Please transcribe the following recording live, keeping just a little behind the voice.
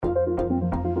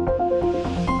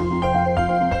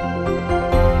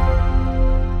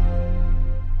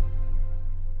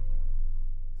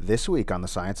This week on The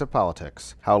Science of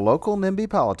Politics, how local NIMBY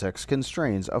politics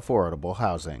constrains affordable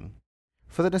housing.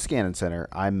 For the Niskanen Center,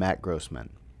 I'm Matt Grossman.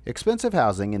 Expensive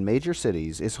housing in major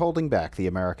cities is holding back the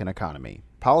American economy.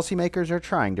 Policymakers are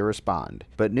trying to respond,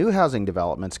 but new housing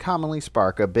developments commonly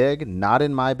spark a big, not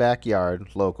in my backyard,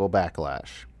 local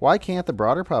backlash. Why can't the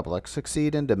broader public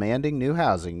succeed in demanding new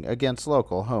housing against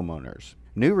local homeowners?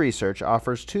 New research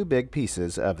offers two big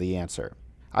pieces of the answer.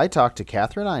 I talked to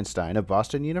Catherine Einstein of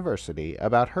Boston University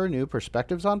about her new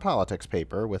Perspectives on Politics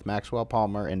paper with Maxwell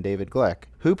Palmer and David Glick,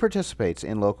 who participates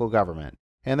in local government,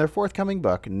 and their forthcoming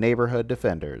book, Neighborhood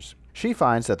Defenders. She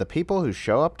finds that the people who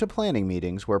show up to planning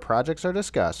meetings where projects are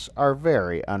discussed are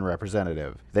very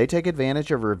unrepresentative. They take advantage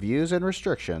of reviews and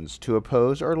restrictions to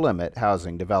oppose or limit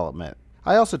housing development.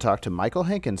 I also talked to Michael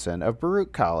Hankinson of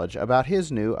Baruch College about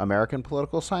his new American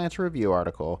Political Science Review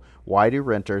article, Why Do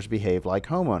Renters Behave Like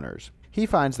Homeowners? He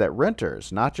finds that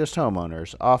renters, not just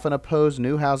homeowners, often oppose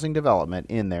new housing development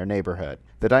in their neighborhood.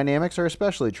 The dynamics are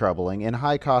especially troubling in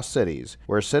high-cost cities,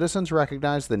 where citizens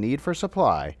recognize the need for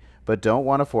supply, but don't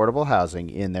want affordable housing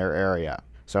in their area.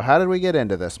 So how did we get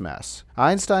into this mess?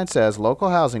 Einstein says local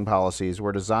housing policies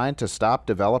were designed to stop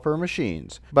developer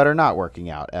machines, but are not working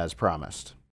out as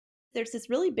promised. There's this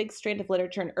really big strand of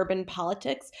literature in urban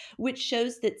politics, which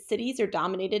shows that cities are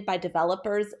dominated by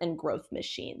developers and growth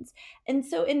machines. And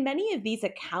so in many of these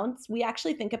accounts, we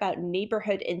actually think about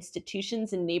neighborhood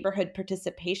institutions and neighborhood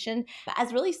participation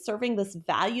as really serving this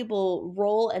valuable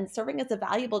role and serving as a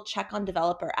valuable check on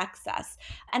developer excess.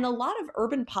 And a lot of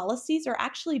urban policies are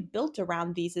actually built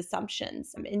around these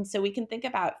assumptions. And so we can think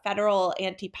about federal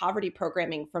anti-poverty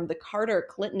programming from the Carter,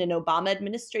 Clinton, and Obama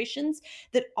administrations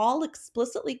that all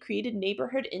explicitly created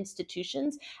neighborhood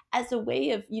institutions as a way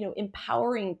of,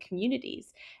 empowering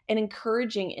communities and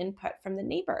encouraging input from the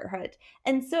neighborhood.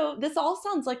 And so this all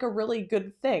sounds like a really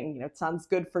good thing. It sounds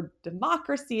good for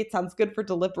democracy. It sounds good for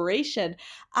deliberation,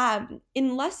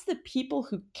 unless the people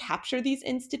who capture these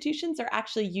institutions are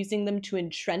actually using them to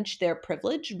entrench their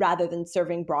privilege rather than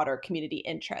serving broader community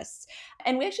interests.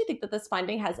 And we actually think that this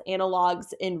finding has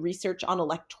analogs in research on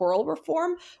electoral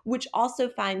reform, which also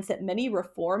finds that many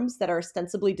reforms that are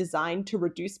ostensibly designed to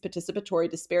reduce participatory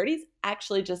disparities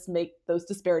actually just make those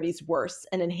disparities worse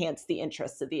and enhance the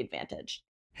interests of the advantaged.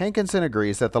 Hankinson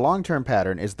agrees that the long-term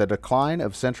pattern is the decline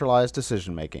of centralized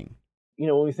decision-making.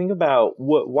 When we think about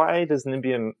why does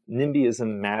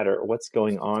NIMBYism matter, what's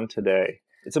going on today,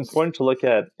 it's important to look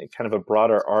at kind of a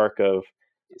broader arc of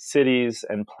cities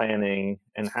and planning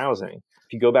and housing.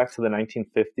 If you go back to the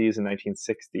 1950s and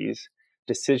 1960s,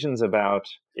 decisions about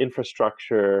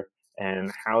infrastructure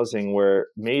and housing were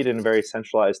made in a very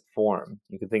centralized form.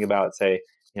 You can think about, say,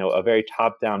 a very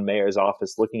top-down mayor's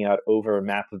office looking out over a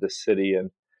map of the city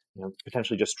and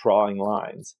potentially just drawing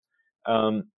lines.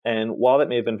 And while that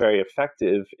may have been very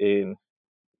effective in,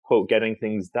 quote, getting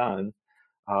things done,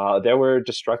 there were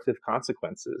destructive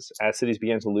consequences. As cities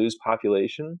began to lose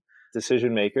population,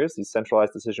 decision makers, these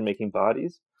centralized decision-making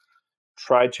bodies,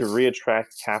 tried to reattract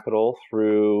capital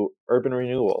through urban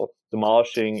renewal,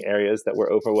 demolishing areas that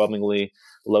were overwhelmingly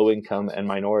low income and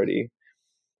minority.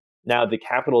 Now, the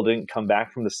capital didn't come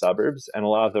back from the suburbs, and a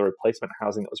lot of the replacement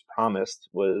housing that was promised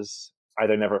was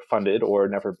either never funded or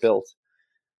never built.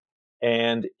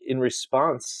 And in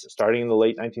response, starting in the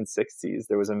late 1960s,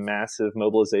 there was a massive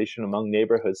mobilization among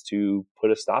neighborhoods to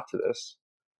put a stop to this.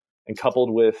 And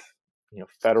coupled with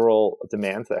federal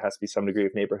demands, there has to be some degree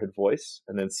of neighborhood voice,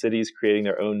 and then cities creating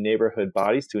their own neighborhood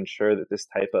bodies to ensure that this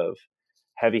type of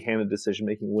heavy-handed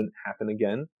decision-making wouldn't happen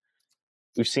again.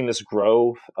 We've seen this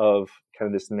growth of kind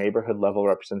of this neighborhood-level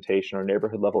representation or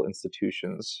neighborhood-level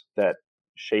institutions that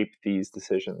shape these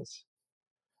decisions.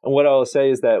 And what I'll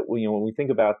say is that when we think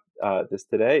about this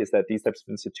today, is that these types of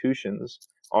institutions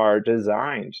are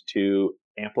designed to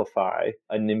amplify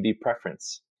a NIMBY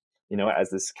preference, as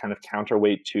this kind of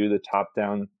counterweight to the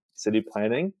top-down city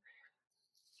planning.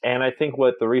 And I think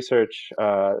what the research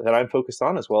that I'm focused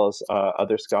on, as well as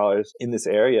other scholars in this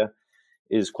area,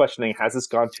 is questioning, has this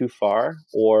gone too far?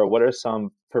 Or what are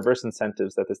some perverse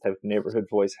incentives that this type of neighborhood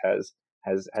voice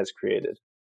has created?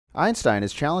 Einstein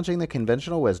is challenging the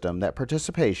conventional wisdom that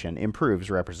participation improves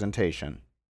representation.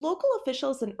 Local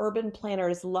officials and urban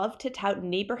planners love to tout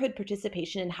neighborhood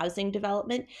participation in housing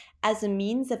development as a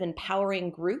means of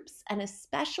empowering groups, and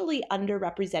especially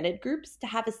underrepresented groups, to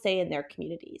have a say in their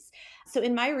communities. So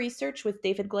in my research with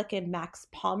David Glick and Max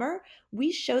Palmer,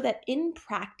 we show that in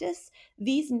practice,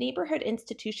 these neighborhood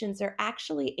institutions are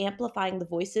actually amplifying the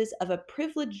voices of a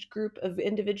privileged group of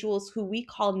individuals who we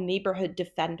call neighborhood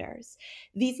defenders.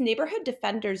 These neighborhood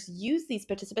defenders use these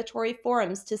participatory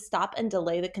forums to stop and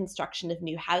delay the construction of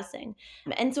new housing.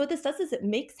 And so what this does is it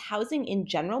makes housing in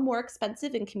general more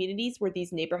expensive in communities where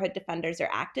these neighborhood defenders are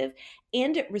active,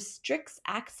 and it restricts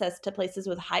access to places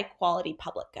with high quality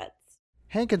public goods.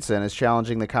 Hankinson is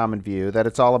challenging the common view that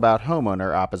it's all about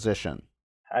homeowner opposition.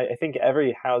 I think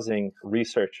every housing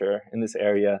researcher in this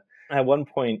area at one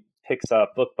point picks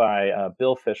up a book by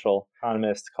Bill Fischel,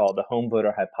 economist, called The Home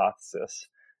Voter Hypothesis.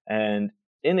 And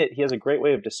in it, he has a great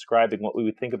way of describing what we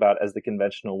would think about as the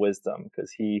conventional wisdom,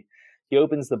 because he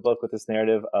opens the book with this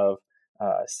narrative of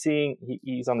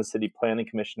he's on the city planning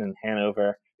commission in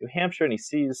Hanover, New Hampshire, and he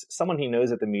sees someone he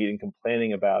knows at the meeting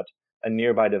complaining about a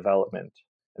nearby development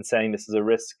and saying this is a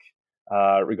risk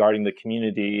regarding the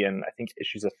community and I think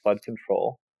issues of flood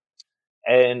control.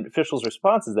 And Fischel's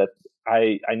response is that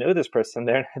I know this person.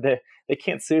 They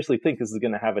can't seriously think this is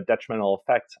going to have a detrimental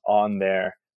effect on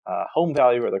their home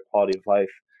value or their quality of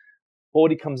life. But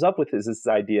what he comes up with is this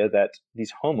idea that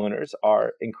these homeowners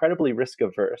are incredibly risk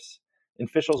averse. In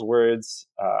Fischel's words,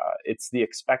 it's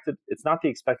not the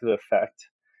expected effect,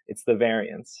 it's the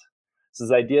variance. So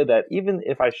this idea that even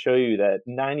if I show you that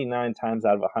 99 times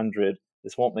out of 100,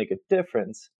 this won't make a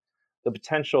difference, the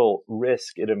potential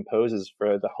risk it imposes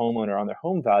for the homeowner on their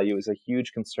home value is a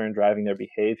huge concern driving their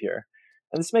behavior.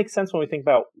 And this makes sense when we think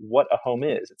about what a home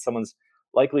is. It's someone's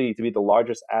likely to be the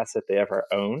largest asset they ever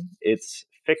own. It's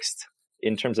fixed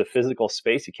in terms of physical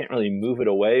space. You can't really move it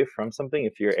away from something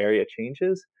if your area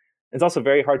changes. It's also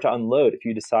very hard to unload if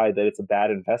you decide that it's a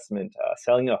bad investment.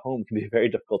 Selling a home can be a very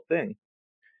difficult thing.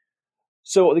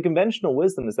 So the conventional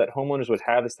wisdom is that homeowners would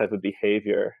have this type of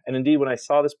behavior. And indeed, when I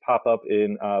saw this pop up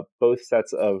in both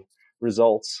sets of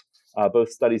results, both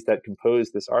studies that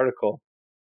composed this article,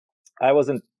 I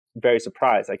wasn't very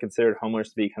surprised. I considered homeowners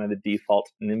to be kind of the default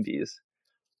NIMBYs.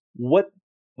 What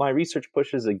my research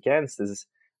pushes against is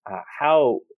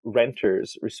how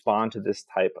renters respond to this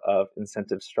type of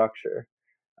incentive structure.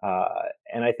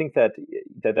 And I think that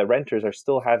the renters are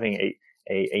still having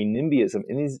a NIMBYism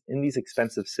in these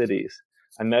expensive cities.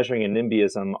 I'm measuring a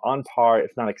NIMBYism on par,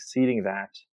 if not exceeding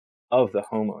that, of the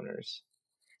homeowners.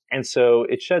 And so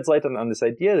it sheds light on this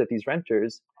idea that these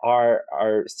renters are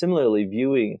similarly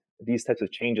viewing these types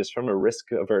of changes from a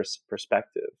risk-averse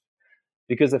perspective.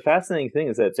 Because the fascinating thing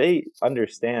is that they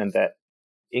understand that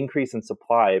increase in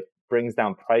supply brings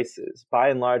down prices. By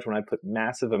and large, when I put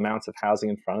massive amounts of housing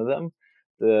in front of them,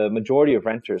 the majority of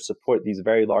renters support these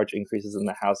very large increases in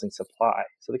the housing supply.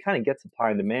 So they kind of get supply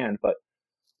and demand, but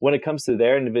when it comes to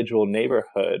their individual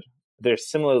neighborhood, they're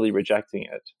similarly rejecting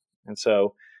it. And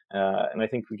so, and I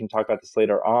think we can talk about this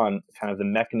later on, kind of the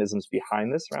mechanisms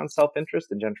behind this around self-interest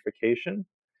and gentrification.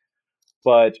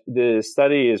 But the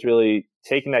study is really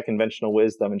taking that conventional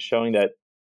wisdom and showing that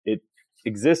it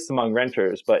exists among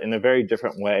renters, but in a very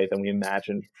different way than we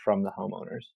imagined from the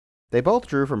homeowners. They both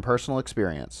drew from personal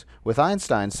experience, with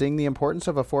Einstein seeing the importance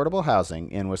of affordable housing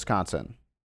in Wisconsin.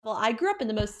 Well, I grew up in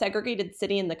the most segregated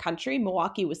city in the country,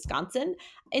 Milwaukee, Wisconsin.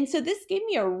 And so this gave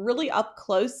me a really up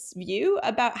close view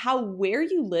about how where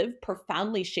you live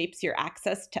profoundly shapes your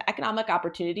access to economic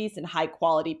opportunities and high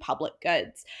quality public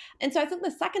goods. And so I think the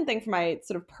second thing for my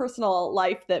sort of personal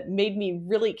life that made me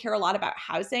really care a lot about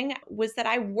housing was that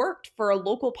I worked for a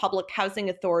local public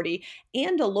housing authority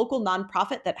and a local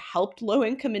nonprofit that helped low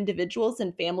income individuals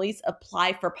and families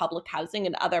apply for public housing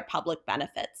and other public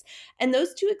benefits. And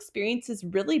those two experiences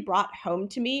really brought home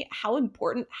to me how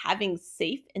important having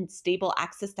safe and stable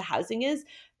access to housing is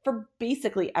for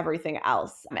basically everything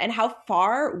else, and how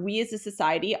far we as a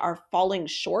society are falling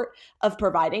short of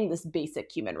providing this basic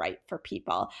human right for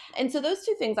people. And so those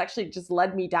two things actually just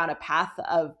led me down a path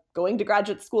of going to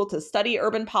graduate school to study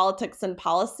urban politics and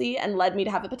policy, and led me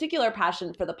to have a particular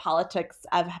passion for the politics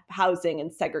of housing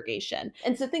and segregation.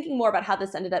 And so thinking more about how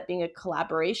this ended up being a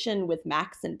collaboration with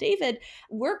Max and David,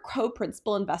 we're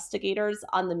co-principal investigators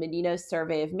on the Menino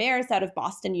Survey of Mayors out of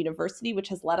Boston University, which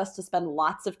has led us to spend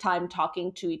lots of time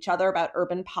talking to each other about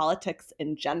urban politics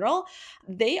in general.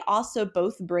 They also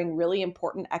both bring really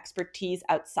important expertise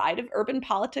outside of urban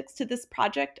politics to this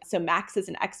project. So Max is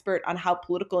an expert on how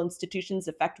political institutions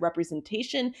affect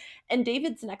representation, and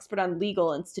David's an expert on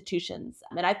legal institutions.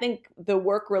 And I think the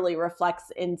work really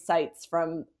reflects insights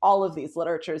from all of these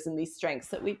literatures and these strengths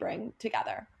that we bring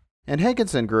together. And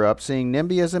Hankinson grew up seeing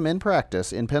NIMBYism in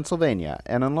practice in Pennsylvania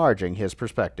and enlarging his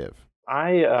perspective.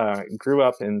 I grew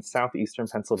up in southeastern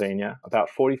Pennsylvania,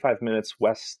 about 45 minutes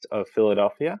west of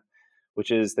Philadelphia, which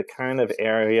is the kind of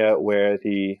area where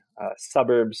the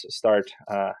suburbs start,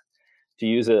 to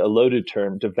use a loaded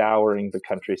term, devouring the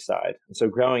countryside. And so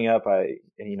growing up,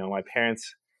 my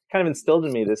parents kind of instilled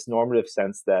in me this normative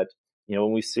sense that,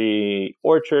 when we see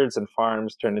orchards and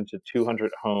farms turn into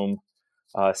 200-home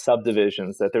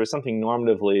subdivisions, that there was something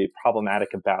normatively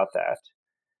problematic about that.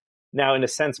 Now, in a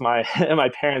sense, my my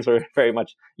parents were very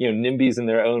much, NIMBYs in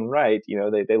their own right.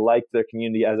 They liked their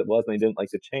community as it was, and they didn't like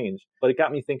the change. But it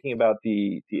got me thinking about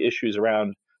the issues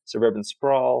around suburban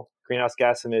sprawl, greenhouse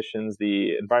gas emissions,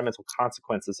 the environmental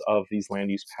consequences of these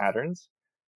land use patterns.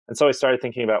 And so I started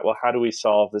thinking about, well, how do we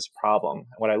solve this problem?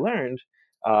 And what I learned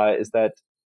is that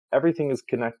everything is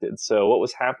connected. So what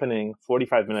was happening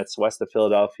 45 minutes west of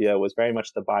Philadelphia was very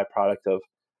much the byproduct of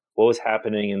what was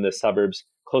happening in the suburbs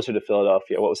closer to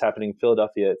Philadelphia, what was happening in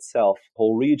Philadelphia itself,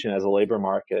 whole region as a labor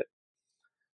market.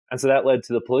 And so that led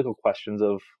to the political questions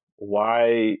of,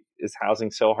 why is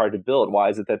housing so hard to build? Why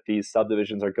is it that these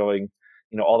subdivisions are going,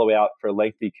 all the way out for a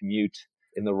lengthy commute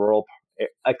in the rural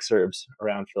exurbs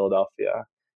around Philadelphia?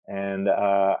 And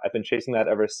I've been chasing that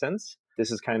ever since.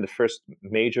 This is kind of the first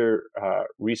major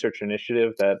research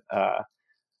initiative that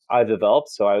I've developed.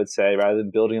 So I would say, rather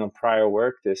than building on prior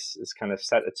work, this is kind of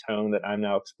set a tone that I'm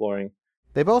now exploring.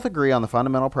 They both agree on the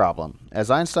fundamental problem.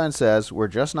 As Einstein says, we're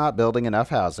just not building enough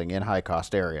housing in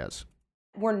high-cost areas.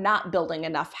 We're not building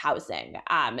enough housing.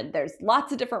 And there's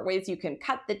lots of different ways you can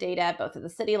cut the data, both at the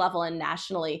city level and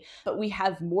nationally, but we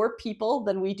have more people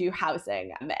than we do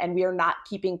housing, and we are not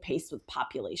keeping pace with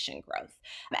population growth.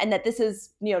 And that this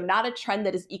is, not a trend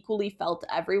that is equally felt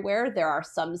everywhere. There are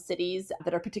some cities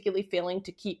that are particularly failing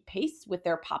to keep pace with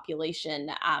their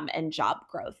population and job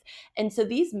growth. And so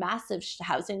these massive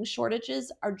housing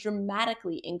shortages are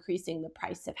dramatically increasing the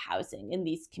price of housing in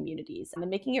these communities and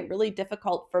making it really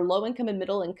difficult for low-income and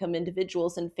middle-income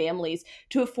individuals and families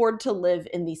to afford to live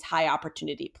in these high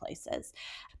opportunity places.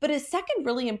 But a second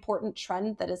really important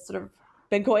trend that has sort of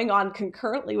been going on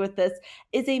concurrently with this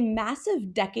is a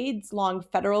massive decades-long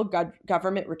federal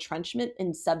government retrenchment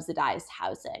in subsidized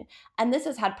housing. And this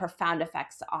has had profound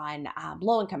effects on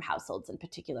low-income households in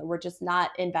particular. We're just not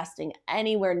investing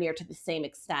anywhere near to the same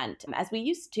extent as we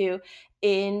used to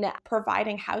in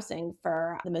providing housing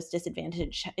for the most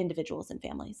disadvantaged individuals and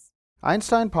families.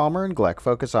 Einstein, Palmer, and Gleck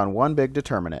focus on one big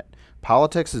determinant.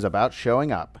 Politics is about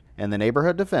showing up, and the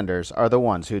neighborhood defenders are the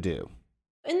ones who do.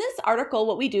 In this article,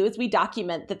 what we do is we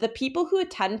document that the people who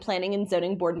attend planning and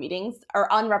zoning board meetings are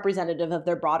unrepresentative of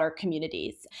their broader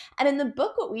communities. And in the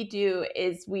book, what we do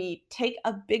is we take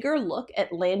a bigger look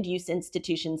at land use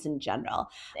institutions in general.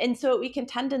 And so what we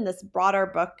contend in this broader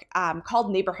book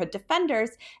called Neighborhood Defenders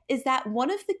is that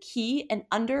one of the key and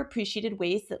underappreciated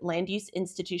ways that land use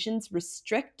institutions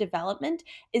restrict development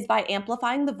is by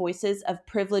amplifying the voices of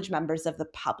privileged members of the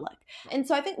public. And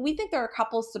so we think there are a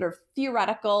couple sort of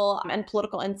theoretical and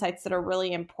political insights that are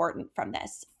really important from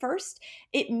this. First,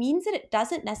 it means that it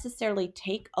doesn't necessarily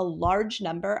take a large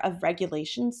number of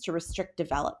regulations to restrict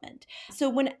development. So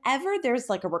whenever there's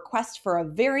like a request for a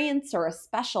variance or a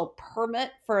special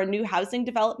permit for a new housing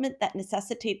development that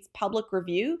necessitates public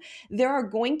review, there are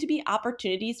going to be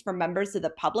opportunities for members of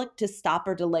the public to stop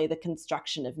or delay the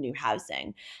construction of new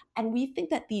housing. And we think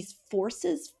that these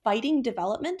forces fighting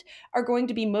development are going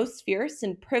to be most fierce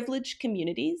in privileged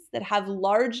communities that have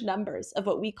large numbers of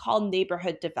what we call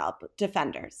neighborhood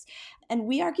defenders. And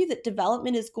we argue that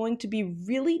development is going to be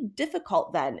really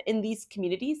difficult then in these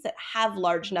communities that have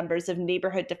large numbers of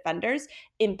neighborhood defenders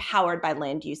empowered by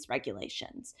land use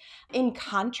regulations. In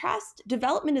contrast,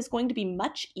 development is going to be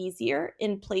much easier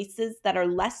in places that are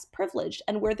less privileged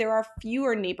and where there are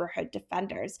fewer neighborhood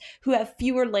defenders who have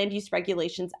fewer land use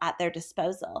regulations at their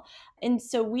disposal. And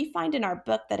so we find in our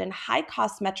book that in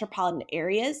high-cost metropolitan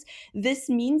areas, this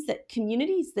means that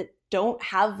communities that don't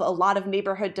have a lot of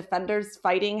neighborhood defenders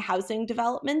fighting housing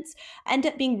developments end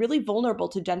up being really vulnerable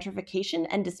to gentrification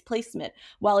and displacement,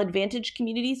 while advantaged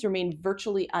communities remain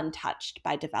virtually untouched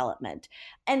by development.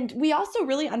 And we also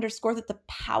really underscore that the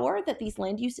power that these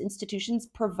land use institutions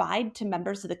provide to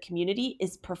members of the community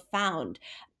is profound.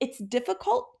 It's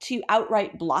difficult to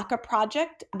outright block a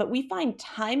project, but we find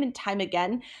time and time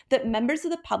again that members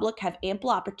of the public have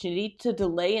ample opportunity to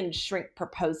delay and shrink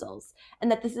proposals,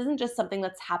 and that this isn't just something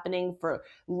that's happening for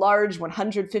large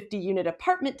 150-unit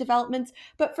apartment developments,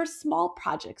 but for small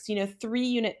projects,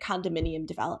 3-unit condominium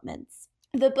developments.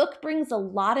 The book brings a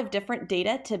lot of different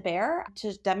data to bear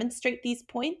to demonstrate these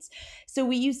points. So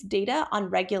we use data on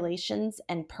regulations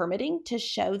and permitting to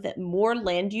show that more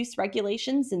land use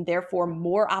regulations and therefore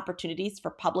more opportunities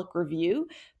for public review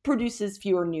produces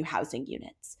fewer new housing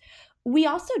units. We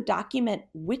also document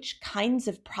which kinds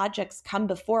of projects come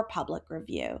before public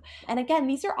review. And again,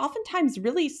 these are oftentimes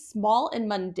really small and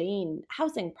mundane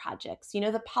housing projects.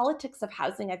 The politics of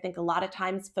housing, I think, a lot of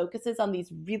times focuses on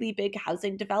these really big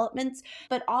housing developments,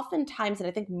 but oftentimes, and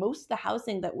I think most of the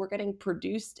housing that we're getting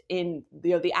produced in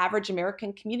the average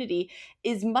American community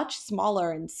is much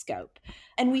smaller in scope.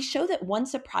 And we show that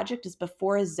once a project is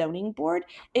before a zoning board,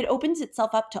 it opens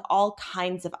itself up to all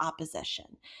kinds of opposition.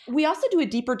 We also do a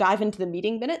deeper dive into the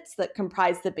meeting minutes that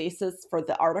comprise the basis for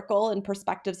the article and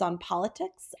perspectives on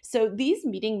politics. So these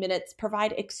meeting minutes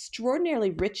provide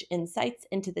extraordinarily rich insights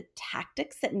into the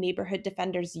tactics that neighborhood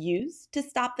defenders use to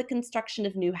stop the construction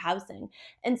of new housing.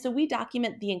 And so we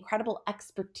document the incredible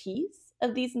expertise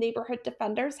of these neighborhood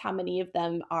defenders, how many of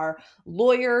them are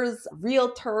lawyers,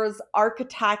 realtors,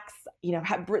 architects,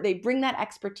 they bring that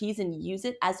expertise and use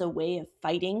it as a way of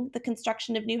fighting the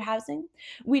construction of new housing.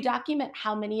 We document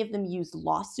how many of them use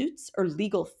lawsuits or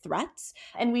legal threats.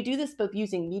 And we do this both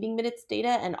using meeting minutes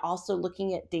data and also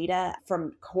looking at data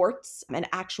from courts and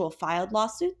actual filed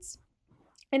lawsuits.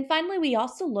 And finally, we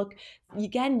also look,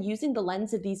 again, using the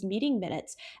lens of these meeting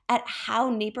minutes, at how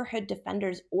neighborhood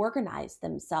defenders organize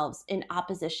themselves in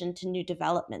opposition to new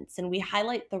developments. And we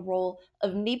highlight the role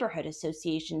of neighborhood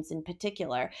associations in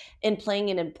particular in playing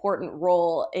an important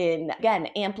role in, again,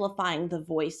 amplifying the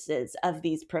voices of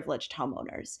these privileged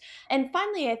homeowners. And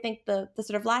finally, I think the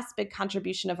sort of last big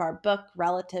contribution of our book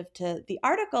relative to the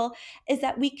article is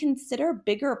that we consider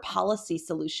bigger policy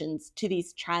solutions to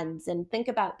these trends and think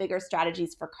about bigger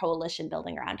strategies for coalition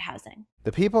building around housing.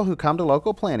 The people who come to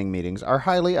local planning meetings are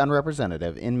highly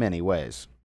unrepresentative in many ways.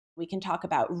 We can talk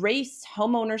about race,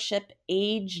 home ownership,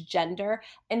 age, gender,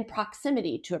 and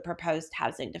proximity to a proposed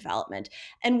housing development.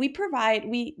 And we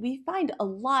find a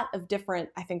lot of different,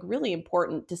 I think, really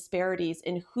important disparities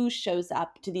in who shows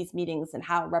up to these meetings and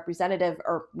how representative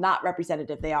or not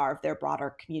representative they are of their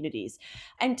broader communities.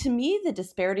 And to me, the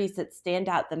disparities that stand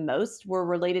out the most were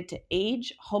related to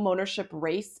age, home ownership,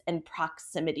 race, and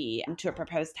proximity to a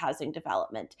proposed housing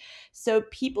development. So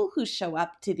people who show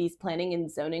up to these planning and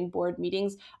zoning board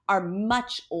meetings are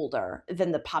much older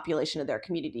than the population of their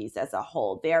communities as a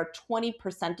whole. They are 20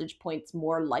 percentage points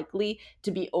more likely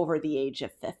to be over the age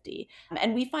of 50.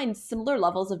 And we find similar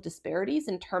levels of disparities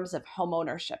in terms of home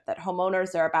ownership, that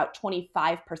homeowners are about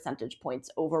 25 percentage points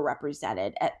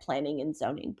overrepresented at planning and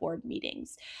zoning board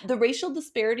meetings. The racial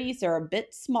disparities are a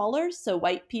bit smaller. So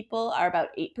white people are about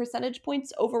 8 percentage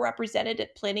points overrepresented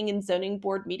at planning and zoning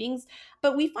board meetings.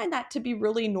 But we find that to be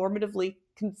really normatively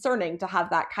concerning to have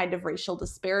that kind of racial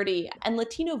disparity. And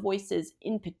Latino voices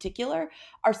in particular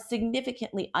are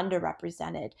significantly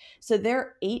underrepresented. So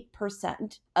they're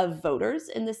 8% of voters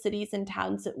in the cities and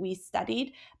towns that we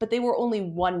studied, but they were only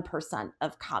 1%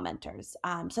 of commenters.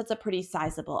 So it's a pretty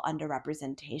sizable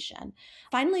underrepresentation.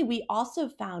 Finally, we also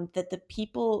found that the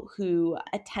people who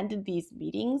attended these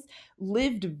meetings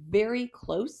lived very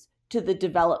close to the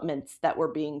developments that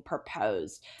were being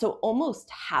proposed. So almost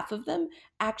half of them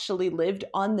actually lived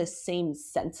on the same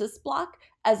census block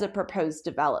as a proposed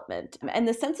development. And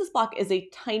the census block is a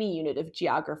tiny unit of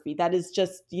geography. That is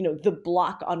just, the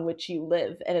block on which you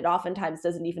live. And it oftentimes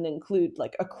doesn't even include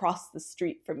like across the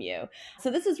street from you.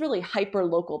 So this is really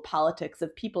hyper-local politics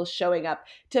of people showing up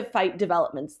to fight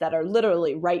developments that are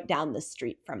literally right down the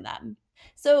street from them.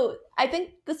 So I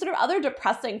think the sort of other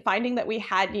depressing finding that we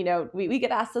had, we get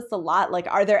asked this a lot, like,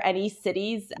 are there any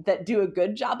cities that do a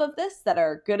good job of this, that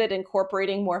are good at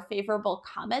incorporating more favorable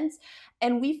comments?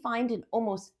 And we find in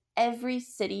almost every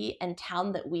city and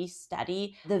town that we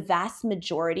study, the vast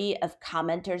majority of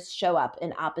commenters show up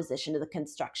in opposition to the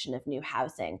construction of new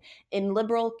housing. In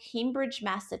liberal Cambridge,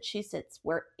 Massachusetts,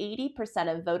 where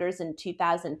 80% of voters in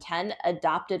 2010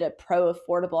 adopted a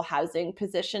pro-affordable housing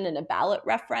position in a ballot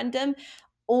referendum,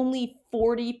 only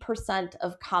 40%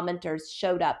 of commenters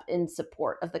showed up in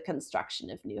support of the construction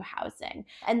of new housing.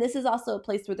 And this is also a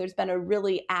place where there's been a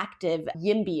really active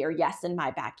YIMBY, or Yes in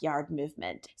My Backyard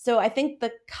movement. So I think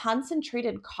the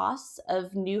concentrated costs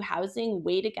of new housing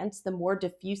weighed against the more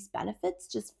diffuse benefits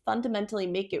just fundamentally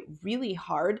make it really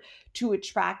hard to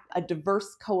attract a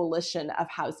diverse coalition of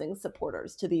housing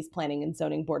supporters to these planning and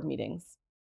zoning board meetings.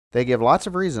 They give lots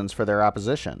of reasons for their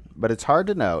opposition, but it's hard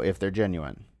to know if they're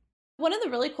genuine. One of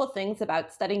the really cool things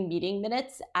about studying meeting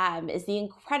minutes is the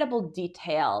incredible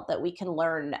detail that we can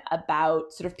learn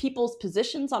about sort of people's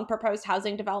positions on proposed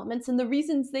housing developments and the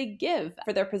reasons they give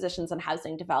for their positions on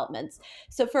housing developments.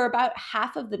 So for about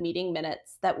half of the meeting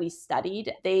minutes that we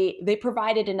studied, they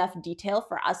provided enough detail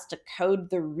for us to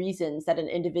code the reasons that an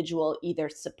individual either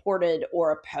supported or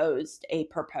opposed a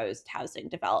proposed housing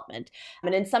development.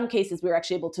 And in some cases, we were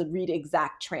actually able to read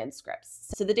exact transcripts.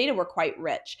 So the data were quite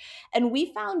rich. And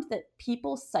we found that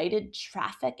people cited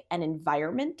traffic and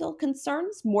environmental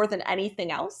concerns more than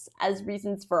anything else as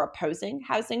reasons for opposing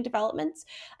housing developments.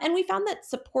 And we found that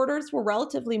supporters were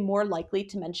relatively more likely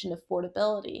to mention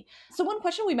affordability. So one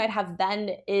question we might have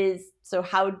then is, so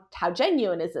how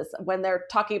genuine is this? When they're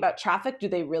talking about traffic, do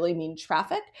they really mean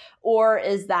traffic? Or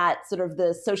is that sort of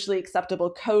the socially acceptable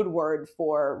code word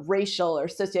for racial or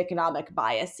socioeconomic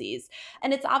biases?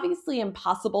 And it's obviously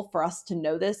impossible for us to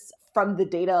know this from the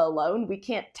data alone. We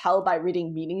can't tell by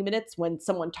reading meeting minutes when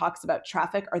someone talks about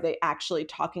traffic, are they actually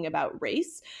talking about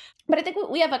race? But I think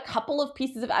we have a couple of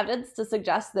pieces of evidence to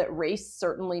suggest that race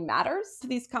certainly matters to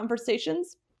these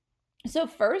conversations. So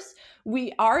first,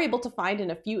 we are able to find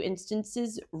in a few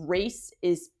instances race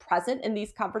is present in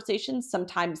these conversations,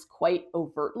 sometimes quite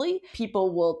overtly.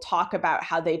 People will talk about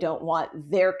how they don't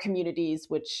want their communities,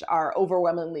 which are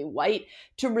overwhelmingly white,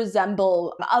 to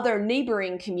resemble other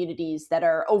neighboring communities that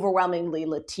are overwhelmingly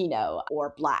Latino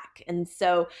or Black. And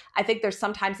so I think there's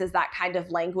sometimes is that kind of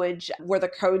language where the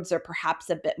codes are perhaps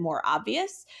a bit more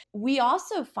obvious. We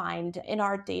also find in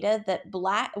our data that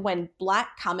when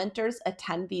Black commenters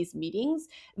attend these meetings,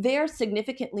 they are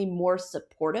significantly more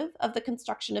supportive of the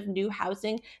construction of new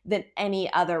housing than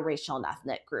any other racial and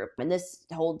ethnic group. And this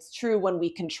holds true when we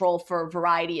control for a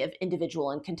variety of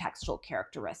individual and contextual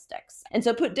characteristics. And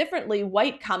so put differently,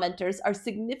 white commenters are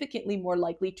significantly more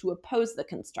likely to oppose the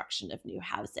construction of new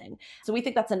housing. So we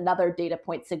think that's another data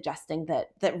point suggesting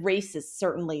that race is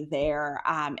certainly there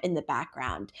in the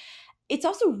background. It's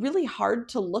also really hard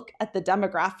to look at the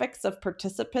demographics of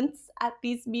participants at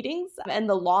these meetings and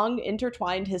the long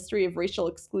intertwined history of racial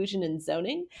exclusion in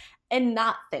zoning and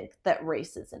not think that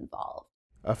race is involved.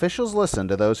 Officials listen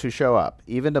to those who show up,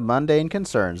 even to mundane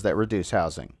concerns that reduce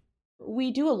housing.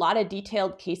 We do a lot of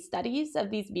detailed case studies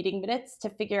of these meeting minutes to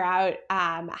figure out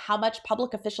how much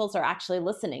public officials are actually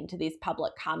listening to these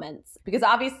public comments. Because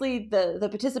obviously the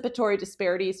participatory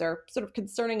disparities are sort of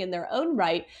concerning in their own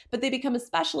right, but they become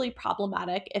especially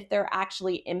problematic if they're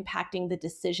actually impacting the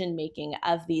decision-making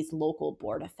of these local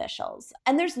board officials.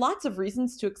 And there's lots of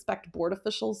reasons to expect board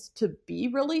officials to be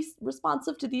really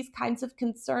responsive to these kinds of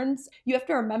concerns. You have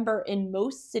to remember in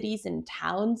most cities and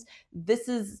towns, this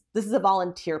is a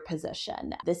volunteer position.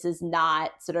 This is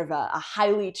not sort of a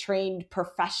highly trained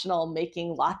professional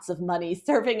making lots of money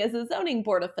serving as a zoning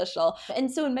board official. And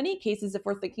so in many cases, if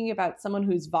we're thinking about someone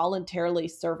who's voluntarily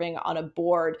serving on a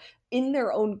board in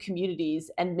their own communities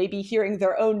and maybe hearing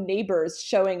their own neighbors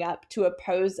showing up to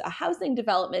oppose a housing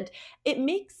development, it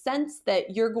makes sense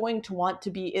that you're going to want to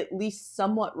be at least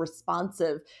somewhat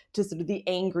responsive to sort of the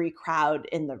angry crowd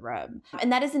in the room. And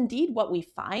that is indeed what we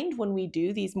find when we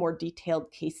do these more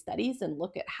detailed case studies and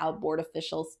look at how board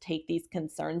officials take these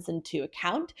concerns into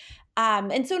account.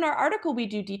 And so in our article, we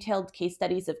do detailed case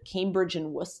studies of Cambridge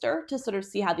and Worcester to sort of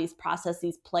see how these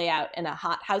processes play out in a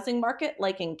hot housing market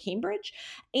like in Cambridge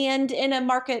and in a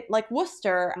market like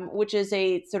Worcester, which is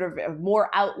a sort of a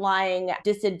more outlying,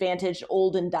 disadvantaged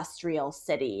old industrial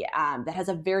city that has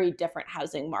a very different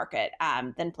housing market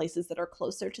than places that are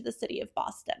closer to the city of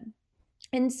Boston.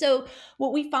 And so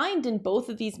what we find in both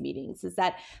of these meetings is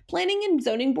that planning and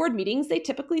zoning board meetings, they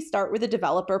typically start with a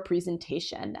developer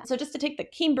presentation. So just to take the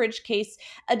Cambridge case,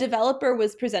 a developer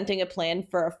was presenting a plan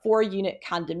for a 4-unit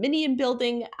condominium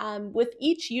building with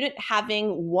each unit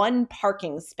having 1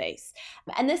 parking space.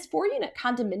 And this 4-unit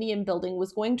condominium building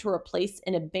was going to replace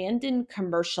an abandoned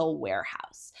commercial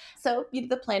warehouse. So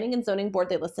the planning and zoning board,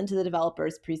 they listened to the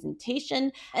developer's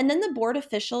presentation, and then the board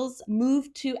officials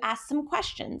moved to ask some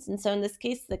questions. And so in this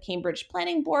case, the Cambridge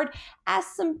Planning Board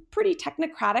asked some pretty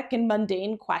technocratic and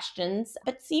mundane questions,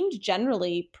 but seemed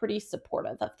generally pretty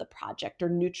supportive of the project, or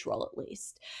neutral at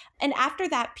least. And after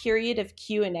that period of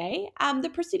Q&A, the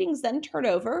proceedings then turned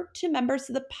over to members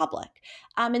of the public.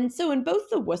 And so in both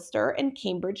the Worcester and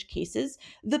Cambridge cases,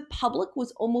 the public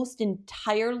was almost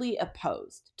entirely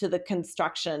opposed to the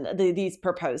construction, these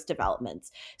proposed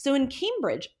developments. So in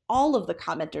Cambridge, all of the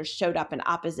commenters showed up in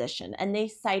opposition, and they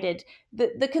cited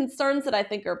the concerns that I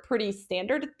think are pretty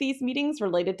standard at these meetings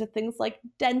related to things like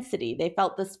density. They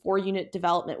felt this 4-unit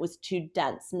development was too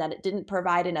dense and that it didn't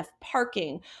provide enough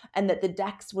parking and that the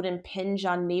decks would impinge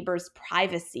on neighbors'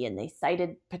 privacy. And they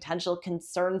cited potential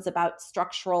concerns about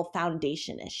structural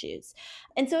foundation issues.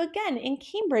 And so, again, in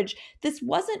Cambridge, this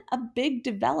wasn't a big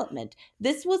development.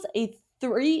 This was a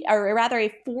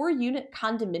 4-unit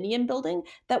condominium building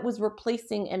that was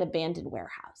replacing an abandoned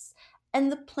warehouse. And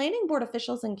the planning board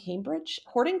officials in Cambridge,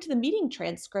 according to the meeting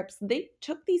transcripts, they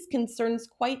took these concerns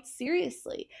quite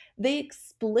seriously. They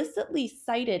explicitly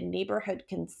cited neighborhood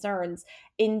concerns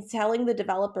in telling the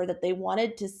developer that they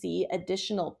wanted to see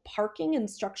additional parking and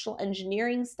structural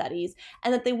engineering studies,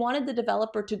 and that they wanted the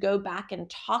developer to go back and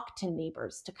talk to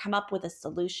neighbors to come up with a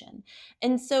solution.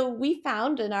 And so we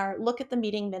found in our look at the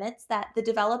meeting minutes that the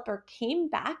developer came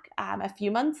back a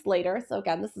few months later. So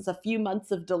again, this is a few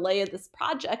months of delay of this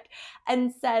project,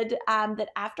 and said that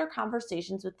after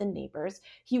conversations with the neighbors,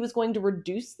 he was going to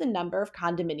reduce the number of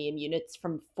condominium units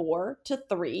from 4 to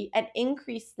 3 and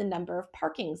increase the number of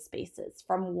parking spaces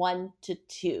from 1 to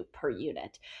 2 per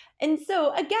unit. And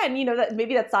so again, that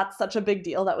maybe that's not such a big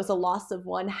deal. That was a loss of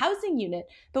one housing unit.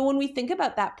 But when we think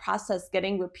about that process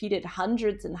getting repeated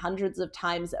hundreds and hundreds of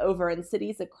times over in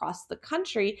cities across the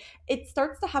country, it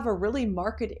starts to have a really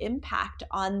marked impact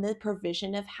on the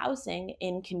provision of housing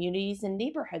in communities and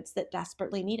neighborhoods that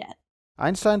desperately need it.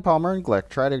 Einstein, Palmer, and Glick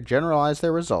try to generalize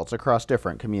their results across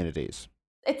different communities.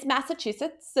 It's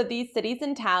Massachusetts, so these cities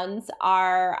and towns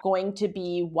are going to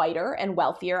be whiter and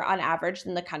wealthier on average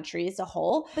than the country as a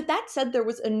whole. But that said, there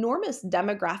was enormous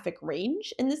demographic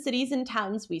range in the cities and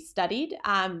towns we studied.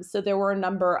 So there were a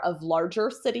number of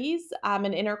larger cities and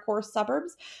inner core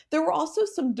suburbs. There were also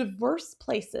some diverse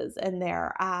places in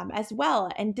there as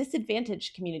well, and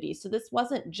disadvantaged communities. So this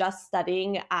wasn't just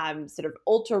studying sort of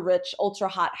ultra-rich,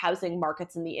 ultra-hot housing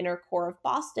markets in the inner core of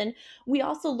Boston. We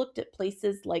also looked at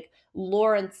places like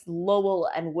Lawrence, Lowell,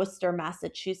 and Worcester,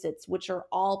 Massachusetts, which are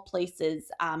all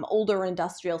places, older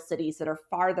industrial cities that are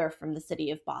farther from the city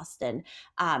of Boston.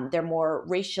 They're more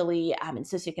racially and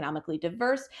socioeconomically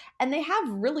diverse, and they have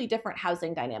really different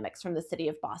housing dynamics from the city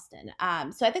of Boston.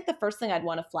 So I think the first thing I'd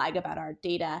want to flag about our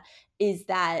data is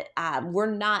that we're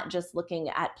not just looking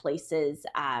at places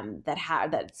that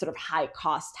have that sort of high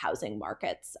cost housing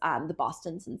markets, the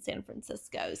Bostons and San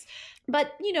Franciscos.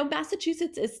 But,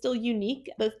 Massachusetts is still unique,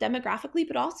 both demographically,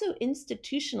 but also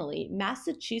institutionally.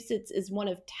 Massachusetts is one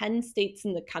of 10 states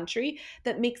in the country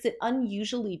that makes it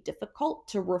unusually difficult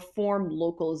to reform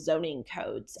local zoning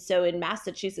codes. So in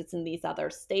Massachusetts and these other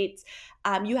states,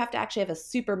 you have to actually have a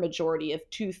supermajority of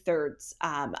 2/3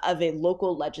 of a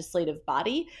local legislative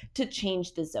body to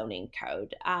change the zoning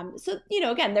code. So,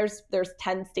 again, there's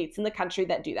 10 states in the country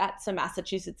that do that. So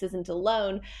Massachusetts isn't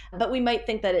alone, but we might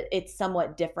think that it's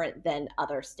somewhat different than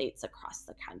other states across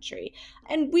the country.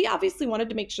 And we obviously wanted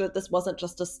to make sure that this wasn't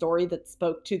just a story that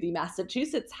spoke to the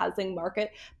Massachusetts housing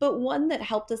market, but one that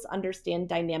helped us understand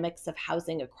dynamics of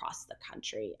housing across the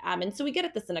country. And so we get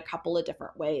at this in a couple of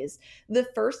different ways. The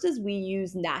first is we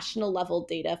use national level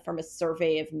data from a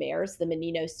survey of mayors, the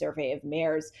Menino Survey of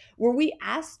Mayors, where we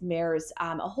asked mayors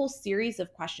a whole series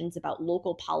of questions about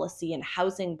local policy and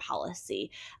housing policy.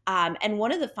 And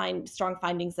one of the strong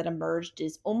findings that emerged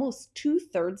is almost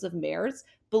 2/3 of mayors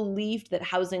believed that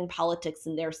housing politics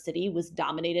in their city was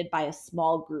dominated by a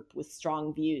small group with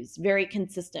strong views, very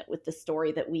consistent with the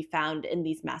story that we found in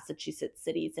these Massachusetts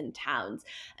cities and towns,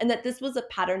 and that this was a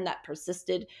pattern that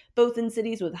persisted both in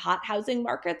cities with hot housing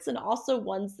markets and also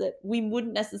ones that we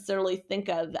wouldn't necessarily think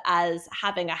of as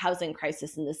having a housing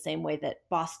crisis in the same way that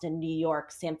Boston, New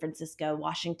York, San Francisco,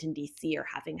 Washington, D.C. are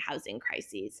having housing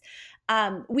crises.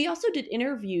 We also did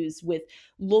interviews with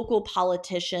local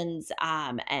politicians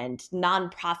and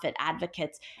nonprofit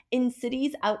advocates in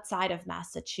cities outside of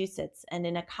Massachusetts. And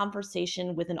in a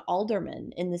conversation with an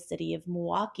alderman in the city of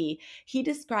Milwaukee, he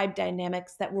described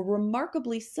dynamics that were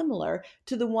remarkably similar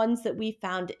to the ones that we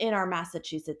found in our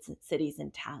Massachusetts cities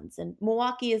and towns. And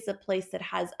Milwaukee is a place that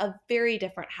has a very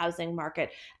different housing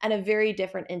market and a very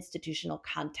different institutional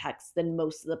context than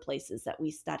most of the places that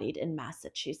we studied in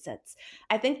Massachusetts.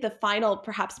 I think the final,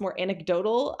 perhaps more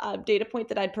anecdotal data point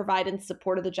that I'd provide in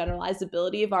support of the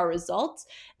generalizability of our results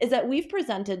is that we've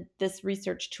presented this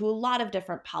research to a lot of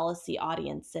different policy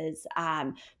audiences,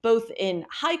 both in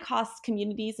high-cost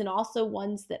communities and also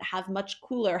ones that have much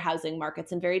cooler housing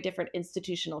markets and very different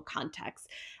institutional contexts.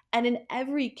 And in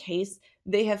every case,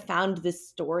 they have found this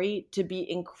story to be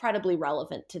incredibly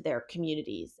relevant to their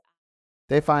communities.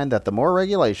 They find that the more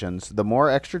regulations, the more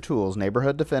extra tools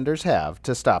neighborhood defenders have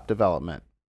to stop development.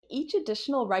 each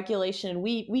additional regulation,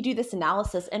 we do this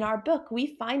analysis in our book,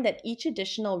 we find that each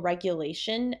additional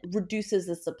regulation reduces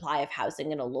the supply of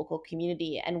housing in a local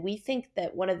community. And we think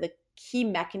that one of the key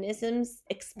mechanisms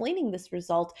explaining this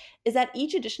result is that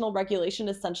each additional regulation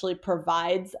essentially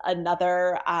provides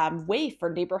another way for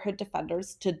neighborhood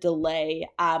defenders to delay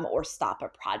or stop a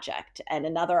project, and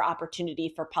another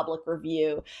opportunity for public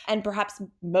review. And perhaps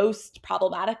most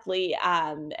problematically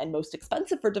and most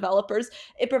expensive for developers,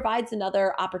 it provides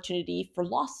another opportunity for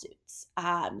lawsuits.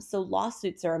 So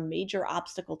lawsuits are a major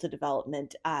obstacle to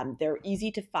development. They're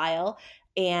easy to file,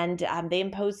 and they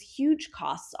impose huge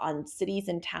costs on cities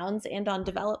and towns and on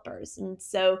developers. And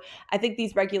so I think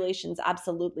these regulations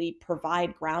absolutely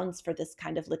provide grounds for this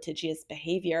kind of litigious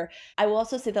behavior. I will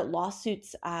also say that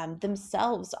lawsuits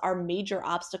themselves are major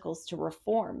obstacles to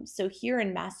reform. So here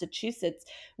in Massachusetts,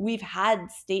 we've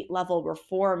had state level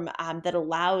reform that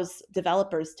allows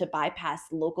developers to bypass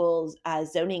local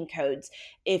zoning codes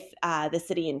if the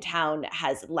city and town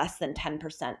has less than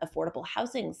 10% affordable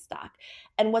housing stock.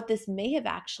 And what this may have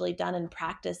actually done in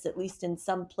practice, at least in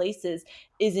some places,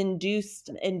 is induced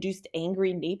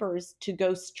angry neighbors to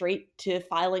go straight to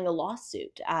filing a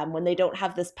lawsuit. When they don't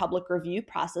have this public review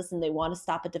process and they want to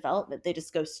stop a development, they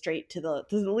just go straight to the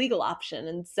legal option.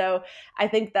 And so I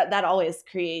think that always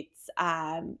creates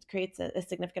a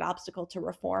significant obstacle to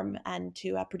reform and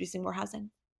to producing more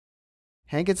housing.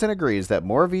 Hankinson agrees that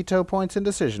more veto points in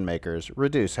decision makers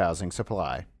reduce housing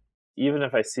supply. Even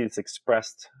if I see this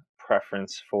expressed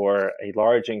preference for a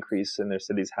large increase in their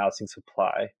city's housing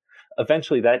supply,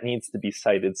 eventually that needs to be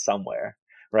cited somewhere,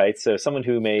 right? So someone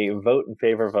who may vote in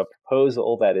favor of a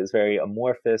proposal that is very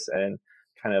amorphous and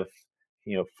kind of,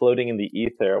 floating in the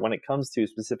ether, when it comes to a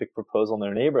specific proposal in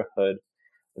their neighborhood,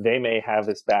 they may have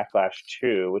this backlash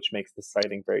too, which makes the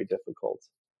citing very difficult.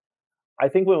 I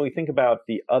think when we think about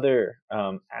the other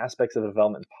aspects of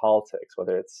development politics,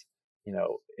 whether it's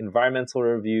environmental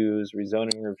reviews,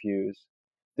 rezoning reviews,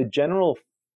 the general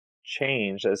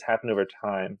change that has happened over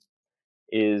time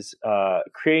is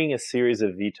creating a series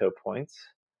of veto points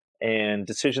and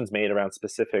decisions made around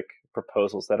specific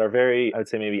proposals that are very, I would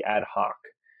say, maybe ad hoc.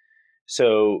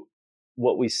 So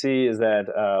what we see is that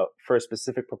for a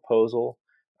specific proposal,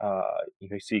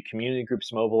 you see community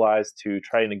groups mobilize to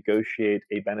try to negotiate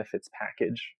a benefits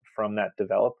package from that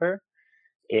developer,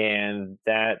 and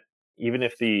that even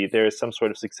if there is some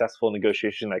sort of successful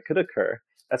negotiation that could occur,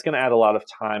 that's going to add a lot of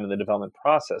time in the development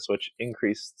process, which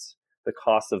increases the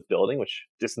cost of building, which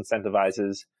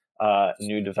disincentivizes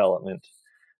new development.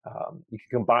 You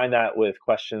can combine that with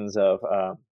questions of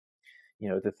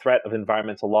the threat of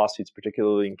environmental lawsuits,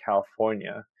 particularly in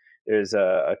California. There's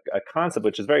a concept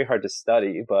which is very hard to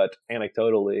study, but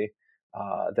anecdotally,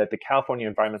 that the California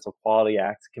Environmental Quality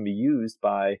Act can be used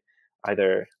by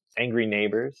either angry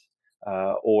neighbors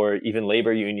or even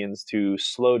labor unions to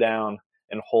slow down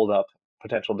and hold up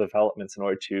potential developments in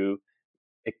order to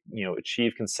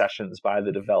achieve concessions by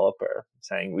the developer,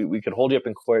 saying we could hold you up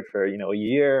in court for a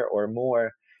year or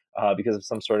more because of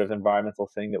some sort of environmental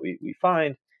thing that we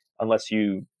find, unless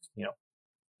you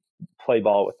play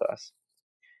ball with us.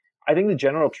 I think the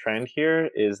general trend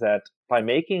here is that by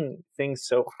making things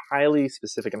so highly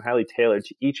specific and highly tailored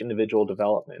to each individual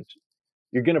development,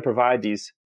 you're going to provide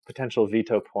these potential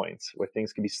veto points where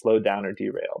things can be slowed down or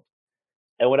derailed.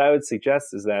 And what I would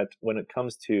suggest is that when it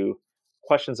comes to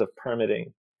questions of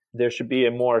permitting, there should be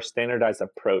a more standardized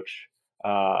approach,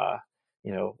 and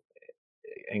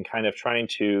kind of trying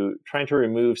to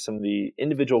remove some of the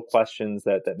individual questions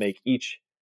that make each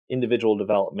individual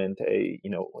development a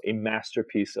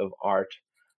masterpiece of art,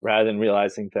 rather than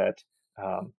realizing that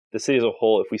the city as a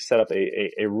whole, if we set up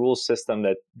a rule system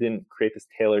that didn't create this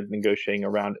tailored negotiating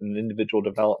around an individual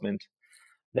development,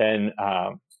 then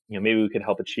maybe we could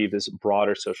help achieve this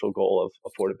broader social goal of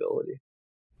affordability.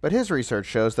 But his research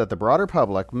shows that the broader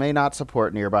public may not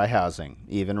support nearby housing,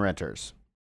 even renters.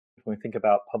 When we think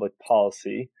about public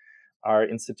policy, our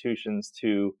institutions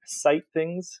to cite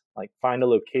things, like find a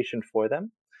location for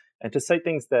them, and to cite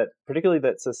things that particularly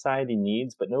that society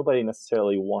needs, but nobody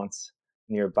necessarily wants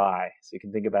nearby. So you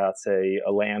can think about, say,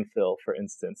 a landfill, for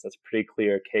instance. That's a pretty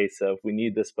clear case of we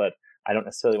need this, but I don't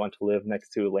necessarily want to live next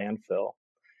to a landfill.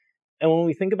 And when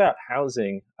we think about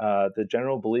housing, the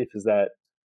general belief is that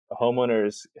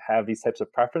homeowners have these types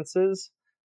of preferences,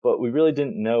 but we really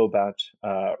didn't know about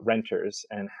renters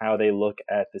and how they look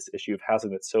at this issue of housing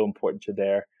that's so important to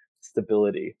their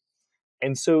stability.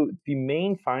 And so the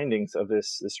main findings of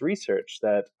this research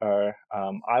that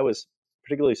I was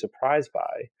particularly surprised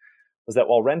by was that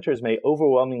while renters may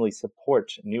overwhelmingly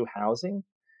support new housing,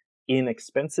 in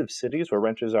expensive cities where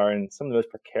renters are in some of the most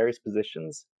precarious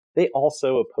positions, they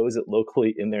also oppose it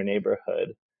locally in their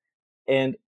neighborhood.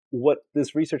 And what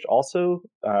this research also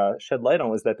shed light on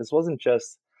was that this wasn't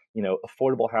just,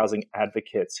 affordable housing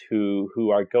advocates who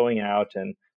are going out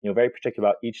and, very particular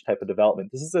about each type of development.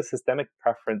 This is a systemic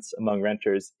preference among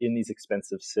renters in these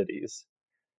expensive cities.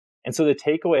 And so the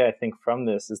takeaway, I think, from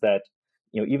this is that,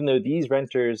 even though these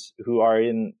renters who are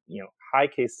in, high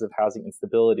cases of housing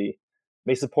instability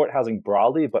may support housing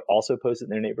broadly, but also oppose it in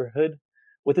their neighborhood,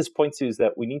 what this points to is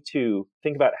that we need to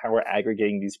think about how we're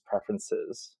aggregating these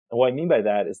preferences. And what I mean by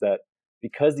that is that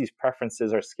because these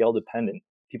preferences are scale dependent,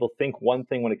 people think one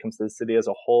thing when it comes to the city as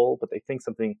a whole, but they think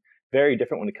something very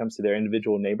different when it comes to their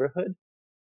individual neighborhood.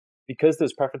 Because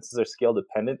those preferences are scale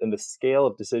dependent, and the scale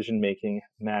of decision making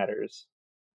matters.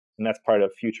 And that's part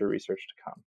of future research to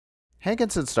come.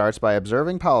 Hankinson starts by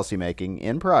observing policymaking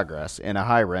in progress in a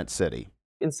high-rent city.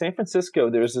 In San Francisco,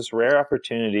 there was this rare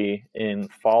opportunity in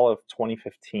fall of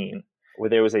 2015 where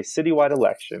there was a citywide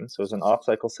election. So it was an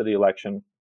off-cycle city election.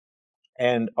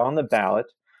 And on the ballot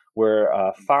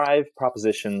were 5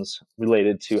 propositions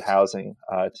related to housing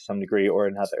to some degree or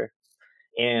another.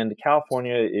 And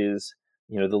California is,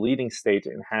 the leading state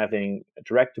in having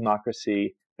direct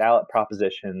democracy ballot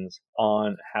propositions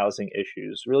on housing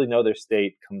issues. Really, no other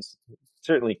state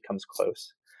certainly comes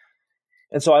close.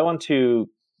 And so I want to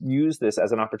use this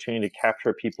as an opportunity to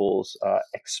capture people's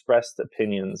expressed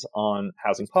opinions on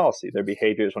housing policy, their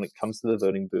behaviors when it comes to the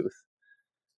voting booth.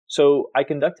 So I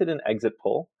conducted an exit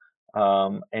poll,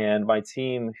 and my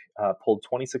team pulled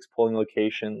 26 polling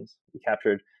locations. We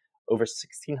captured over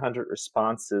 1,600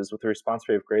 responses with a response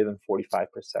rate of greater than 45%.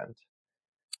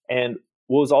 And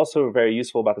what was also very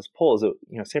useful about this poll is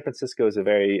that San Francisco is a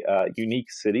very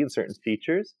unique city in certain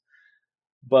features,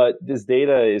 but this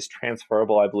data is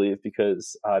transferable, I believe,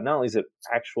 because not only is it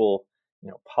actual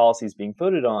policies being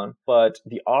voted on, but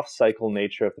the off-cycle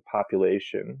nature of the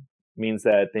population means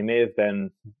that they may have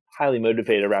been highly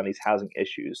motivated around these housing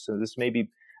issues. So this may be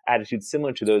attitudes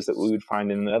similar to those that we would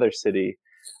find in another city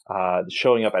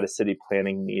showing up at a city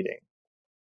planning meeting.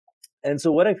 And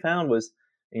so what I found was,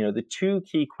 the 2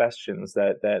 key questions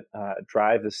that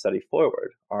drive this study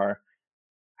forward are,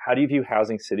 how do you view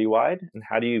housing citywide, and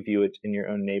how do you view it in your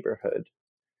own neighborhood?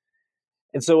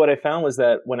 And so what I found was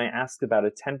that when I asked about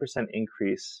a 10%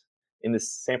 increase in the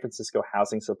San Francisco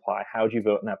housing supply, how would you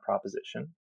vote in that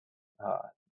proposition?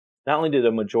 Not only did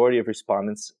a majority of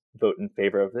respondents vote in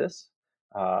favor of this,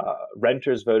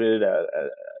 renters voted,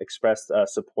 expressed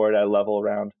support at a level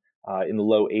around in the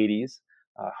low 80s.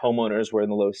 Homeowners were in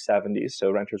the low 70s,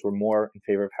 so renters were more in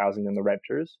favor of housing than the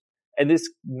renters. And this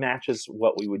matches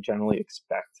what we would generally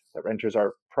expect, that renters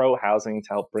are pro-housing to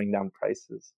help bring down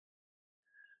prices.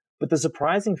 But the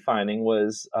surprising finding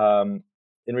was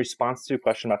in response to a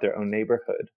question about their own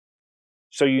neighborhood.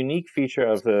 So a unique feature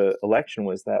of the election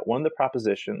was that one of the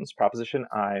propositions, Proposition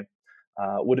I,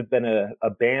 would have been a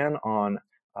ban on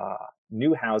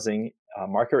new housing,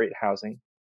 market rate housing,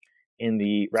 in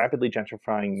the rapidly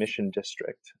gentrifying Mission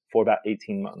District for about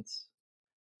 18 months.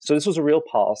 So this was a real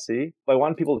policy, but I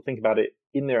wanted people to think about it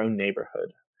in their own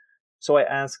neighborhood. So I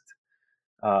asked,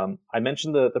 I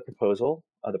mentioned the proposal,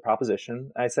 the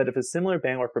proposition. I said, if a similar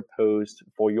ban were proposed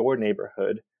for your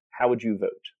neighborhood, how would you vote?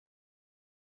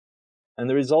 And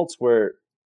the results were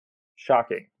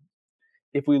shocking.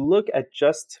 If we look at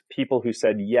just people who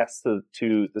said yes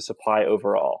to the supply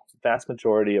overall, the vast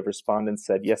majority of respondents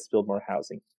said yes, build more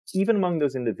housing. Even among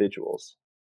those individuals,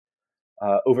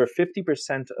 over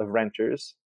 50% of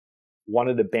renters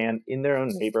wanted a ban in their own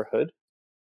neighborhood.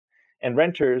 And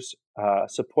renters'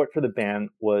 support for the ban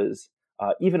was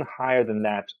even higher than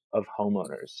that of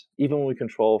homeowners, even when we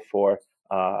control for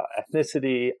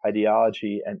ethnicity,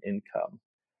 ideology, and income.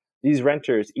 These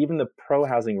renters, even the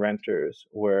pro-housing renters,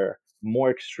 were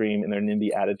more extreme in their NIMBY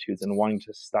attitudes and wanting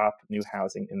to stop new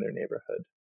housing in their neighborhood.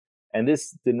 And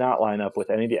this did not line up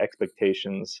with any of the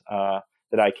expectations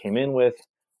that I came in with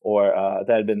or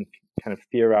that had been kind of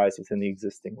theorized within the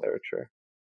existing literature.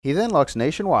 He then looks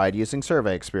nationwide using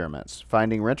survey experiments,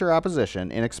 finding renter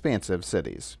opposition in expansive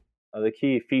cities. The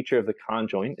key feature of the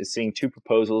conjoint is seeing 2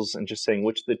 proposals and just saying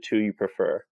which of the 2 you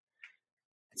prefer.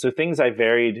 So things I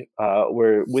varied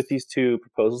were with these 2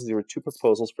 proposals. There were 2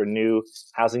 proposals for new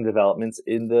housing developments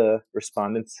in the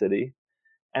respondent city.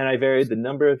 And I varied the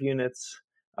number of units,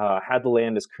 how the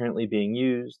land is currently being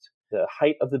used, the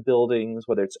height of the buildings,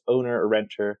 whether it's owner or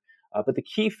renter. But the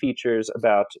key features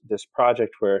about this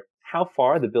project were how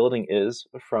far the building is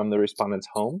from the respondent's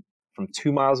home, from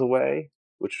 2 miles away,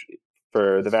 which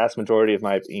for the vast majority of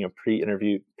my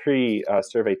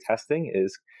pre-survey testing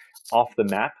is off the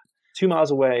map, 2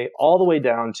 miles away, all the way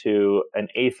down to an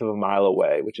eighth of a mile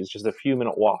away, which is just a few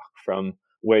minute walk from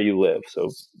where you live, so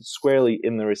squarely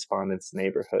in the respondent's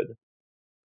neighborhood.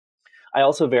 I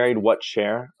also varied what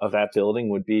share of that building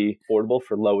would be affordable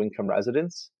for low-income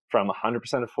residents, from 100%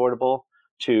 affordable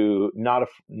to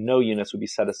no units would be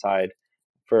set aside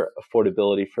for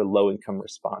affordability for low-income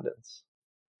respondents.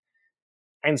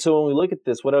 And so when we look at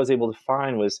this, what I was able to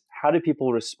find was, how do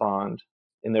people respond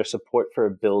in their support for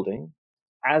a building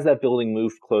as that building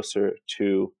moved closer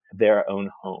to their own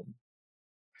home?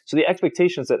 So the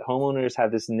expectation is that homeowners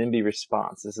have this NIMBY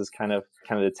response. This is kind of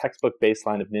the textbook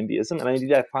baseline of NIMBYism, and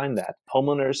indeed I find that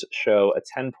homeowners show a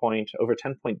over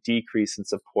 10-point decrease in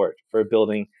support for a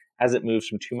building as it moves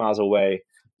from 2 miles away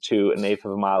to an eighth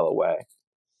of a mile away.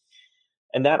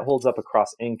 And that holds up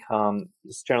across income.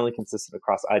 It's generally consistent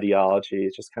across ideology.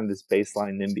 It's just kind of this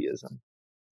baseline NIMBYism.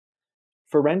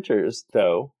 For renters,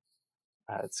 though,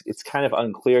 it's kind of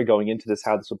unclear going into this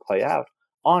how this would play out.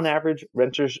 On average,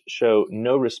 renters show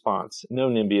no response, no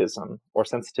NIMBYism or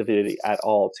sensitivity at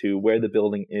all to where the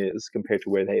building is compared to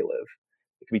where they live.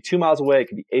 It could be 2 miles away, it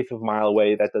could be eighth of a mile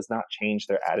away. That does not change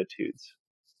their attitudes.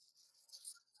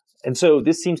 And so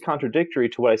this seems contradictory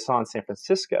to what I saw in San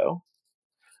Francisco.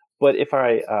 But if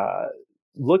I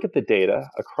look at the data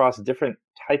across different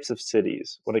types of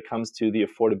cities when it comes to the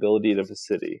affordability of the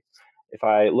city, if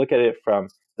I look at it from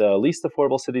the least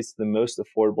affordable cities to the most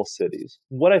affordable cities,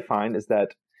 what I find is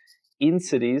that in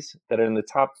cities that are in the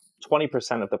top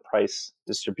 20% of the price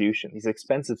distribution, these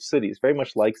expensive cities, very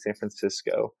much like San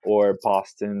Francisco or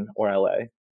Boston or LA,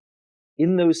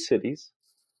 in those cities,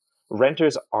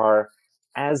 renters are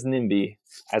as NIMBY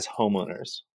as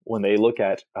homeowners when they look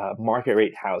at market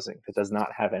rate housing that does not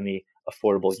have any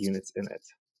affordable units in it.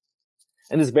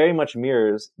 And this very much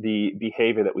mirrors the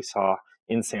behavior that we saw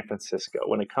in San Francisco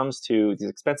when it comes to these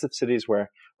expensive cities where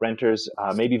renters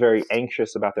may be very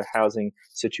anxious about their housing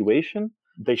situation.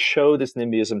 They show this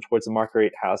NIMBYism towards the market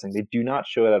rate housing. They do not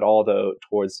show it at all, though,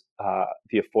 towards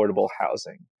the affordable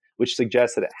housing, which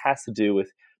suggests that it has to do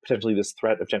with potentially this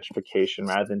threat of gentrification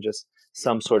rather than just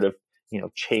some sort of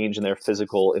change in their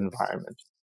physical environment.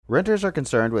 Renters are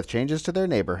concerned with changes to their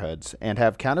neighborhoods and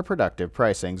have counterproductive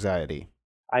price anxiety.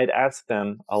 I had asked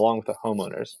them, along with the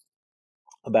homeowners,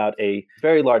 about a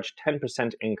very large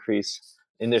 10% increase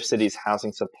in their city's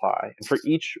housing supply. And for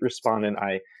each respondent,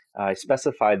 I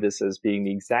specified this as being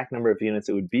the exact number of units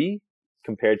it would be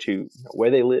compared to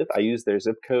where they live. I used their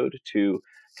zip code to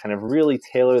kind of really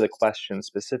tailor the question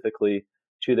specifically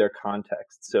to their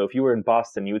context. So if you were in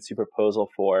Boston, you would see a proposal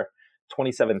for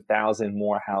 27,000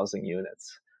 more housing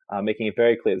units, making it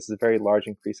very clear this is a very large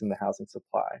increase in the housing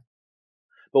supply.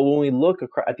 But when we look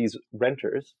at these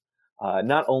renters,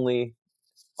 not only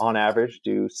on average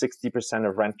do 60%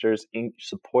 of renters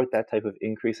support that type of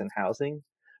increase in housing,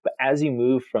 but as you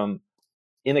move from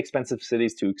inexpensive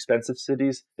cities to expensive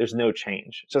cities, there's no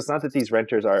change. So it's not that these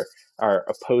renters are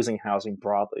opposing housing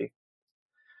broadly.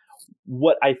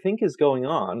 What I think is going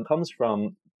on comes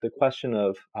from the question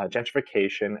of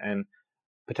gentrification and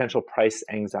potential price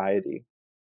anxiety.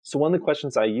 So one of the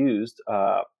questions I used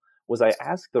was I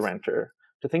asked the renter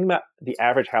to think about the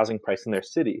average housing price in their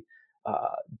city.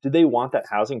 Do they want that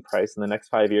housing price in the next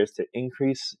 5 years to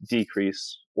increase,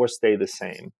 decrease, or stay the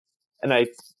same? And I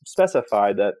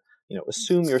specified that,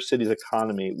 assume your city's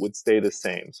economy would stay the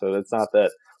same. So it's not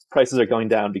that prices are going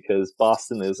down because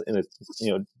Boston is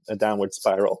in a downward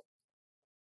spiral.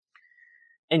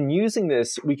 And using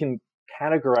this, we can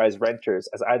categorize renters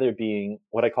as either being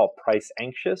what I call price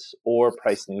anxious or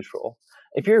price neutral.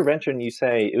 If you're a renter and you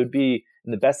say it would be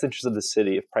in the best interest of the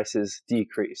city if prices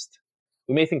decreased,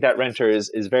 we may think that renter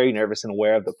is very nervous and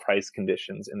aware of the price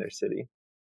conditions in their city.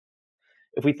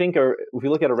 If we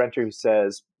look at a renter who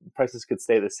says prices could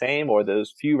stay the same, or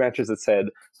those few renters that said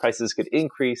prices could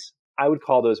increase, I would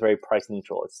call those very price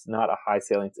neutral. It's not a high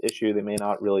salience issue. They may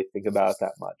not really think about it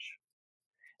that much.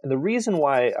 And the reason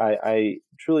why I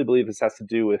truly believe this has to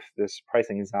do with this price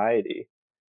anxiety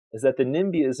is that the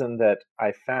NIMBYism that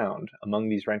I found among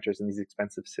these renters in these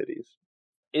expensive cities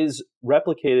is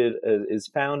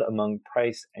found among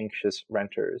price anxious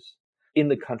renters in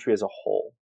the country as a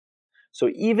whole. So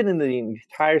even in the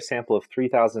entire sample of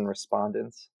 3,000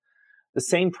 respondents, the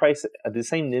same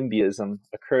NIMBYism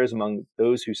occurs among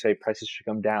those who say prices should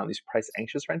come down, these price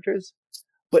anxious renters,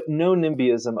 but no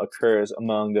NIMBYism occurs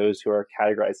among those who are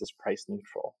categorized as price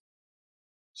neutral.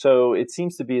 So it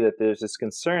seems to be that there's this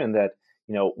concern that,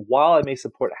 while I may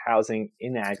support housing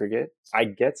in aggregate, I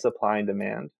get supply and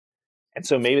demand. And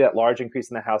so maybe that large increase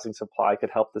in the housing supply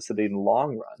could help the city in the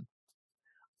long run.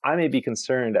 I may be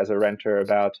concerned as a renter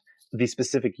about the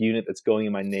specific unit that's going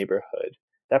in my neighborhood.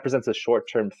 That presents a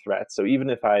short-term threat. So even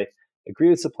if I agree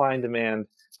with supply and demand,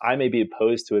 I may be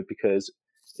opposed to it because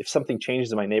if something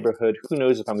changes in my neighborhood, who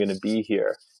knows if I'm going to be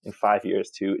here in 5 years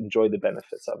to enjoy the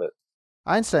benefits of it.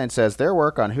 Einstein says their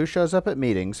work on who shows up at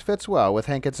meetings fits well with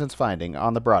Hankinson's finding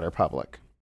on the broader public.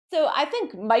 So I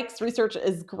think Mike's research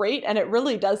is great, and it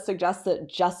really does suggest that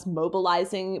just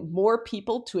mobilizing more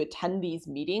people to attend these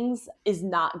meetings is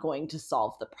not going to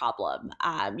solve the problem.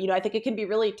 I think it can be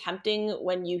really tempting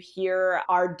when you hear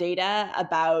our data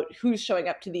about who's showing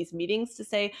up to these meetings to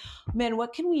say, man,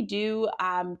 what can we do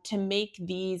to make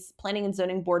these planning and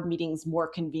zoning board meetings more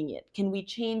convenient? Can we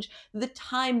change the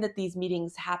time that these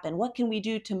meetings happen? What can we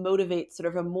do to motivate sort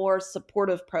of a more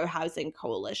supportive pro-housing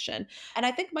coalition? And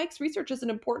I think Mike's research is an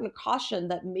important caution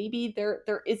that maybe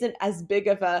there isn't as big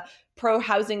of a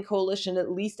pro-housing coalition,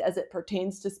 at least as it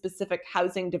pertains to specific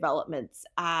housing developments,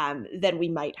 than we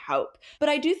might hope. But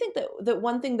I do think that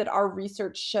one thing that our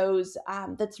research shows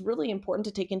that's really important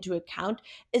to take into account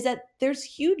is that there's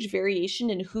huge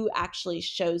variation in who actually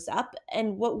shows up.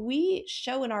 And what we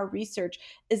show in our research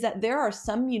is that there are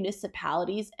some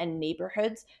municipalities and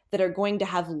neighborhoods that are going to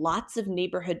have lots of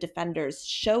neighborhood defenders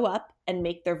show up and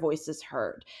make their voices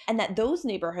heard, and that those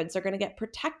neighborhoods are going to get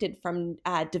protected from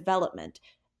development.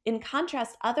 In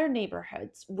contrast, other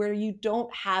neighborhoods where you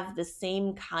don't have the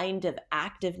same kind of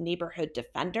active neighborhood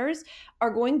defenders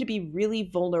are going to be really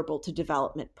vulnerable to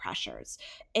development pressures.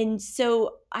 And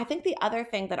so I think the other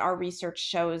thing that our research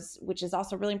shows, which is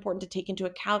also really important to take into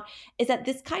account, is that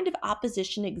this kind of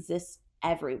opposition exists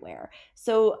everywhere.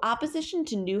 So opposition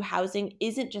to new housing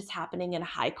isn't just happening in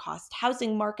high cost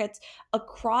housing markets.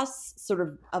 Across sort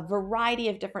of a variety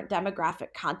of different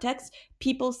demographic contexts,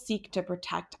 people seek to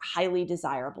protect highly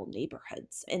desirable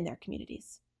neighborhoods in their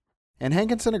communities. And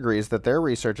Hankinson agrees that their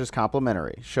research is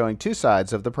complementary, showing two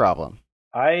sides of the problem.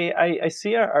 I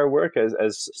see our work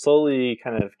as slowly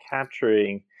kind of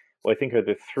capturing what I think are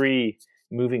the three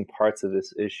moving parts of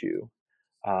this issue.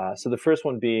 So the first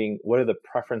one being, what are the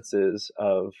preferences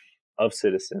of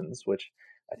citizens, which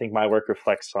I think my work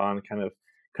reflects on, kind of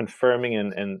confirming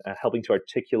and helping to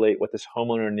articulate what this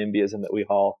homeowner NIMBYism that we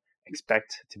all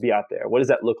expect to be out there. What does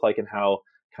that look like, and how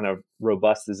kind of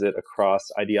robust is it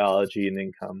across ideology and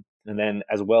income? And then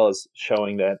as well as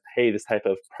showing that, hey, this type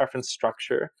of preference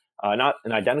structure, not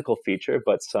an identical feature,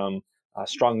 but some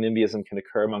strong NIMBYism can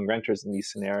occur among renters in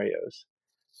these scenarios.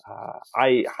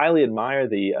 I highly admire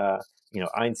the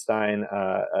Einstein,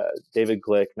 David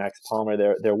Glick, Max Palmer,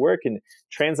 their work in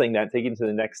translating that, taking to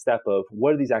the next step of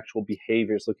what are these actual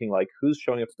behaviors looking like? Who's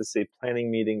showing up at the city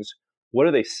planning meetings? What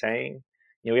are they saying?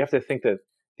 We have to think that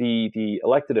the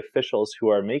elected officials who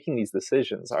are making these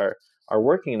decisions are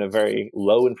working in a very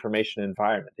low information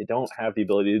environment. They don't have the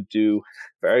ability to do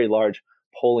very large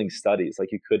polling studies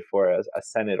like you could for a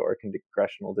Senate or a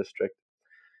congressional district.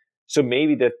 So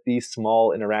maybe that these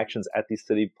small interactions at these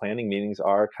city planning meetings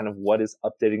are kind of what is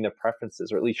updating their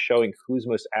preferences, or at least showing who's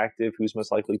most active, who's most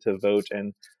likely to vote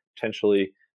and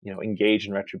potentially, engage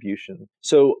in retribution.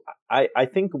 So I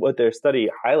think what their study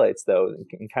highlights, though,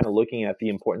 in kind of looking at the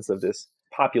importance of this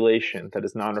population that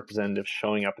is non-representative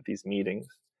showing up at these meetings,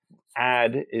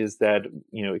 is that,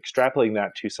 extrapolating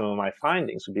that to some of my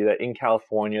findings would be that in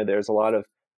California, there's a lot of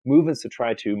movements to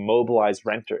try to mobilize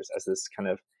renters as this kind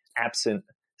of absent,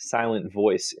 silent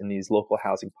voice in these local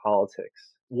housing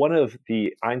politics. One of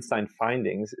the Einstein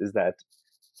findings is that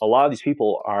a lot of these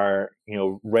people are,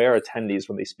 rare attendees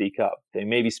when they speak up. They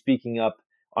may be speaking up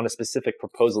on a specific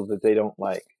proposal that they don't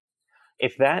like.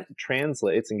 If that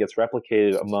translates and gets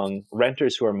replicated among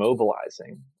renters who are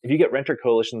mobilizing, if you get renter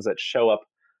coalitions that show up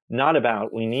not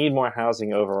about we need more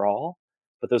housing overall,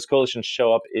 but those coalitions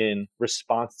show up in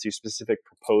response to specific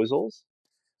proposals,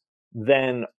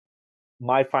 then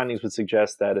my findings would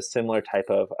suggest that a similar type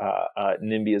of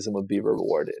NIMBYism would be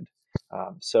rewarded.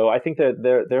 So I think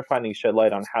that their findings shed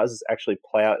light on how does this actually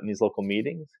play out in these local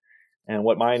meetings. And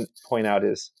what mine point out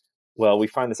is, well, we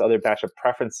find this other batch of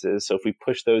preferences. So if we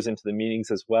push those into the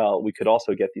meetings as well, we could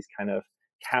also get these kind of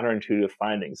counterintuitive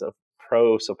findings of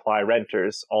pro-supply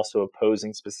renters also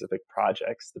opposing specific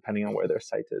projects, depending on where they're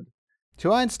cited.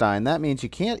 To Einstein, that means you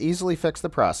can't easily fix the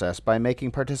process by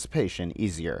making participation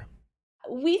easier.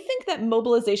 We think that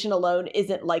mobilization alone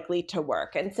isn't likely to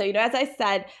work. And so, as I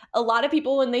said, a lot of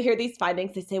people, when they hear these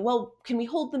findings, they say, well, can we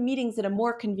hold the meetings at a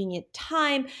more convenient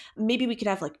time? Maybe we could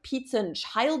have like pizza and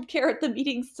childcare at the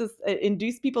meetings to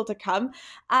induce people to come.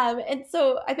 And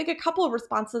so I think a couple of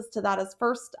responses to that is,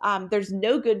 first, there's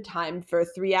no good time for a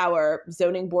 3-hour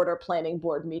zoning board or planning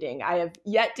board meeting. I have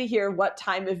yet to hear what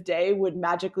time of day would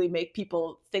magically make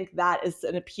people think that is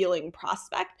an appealing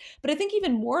prospect. But I think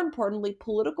even more importantly,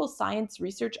 political science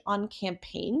research on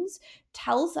campaigns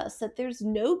tells us that there's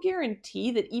no guarantee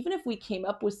that even if we came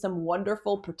up with some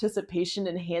wonderful participation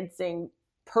enhancing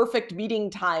perfect meeting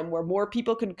time where more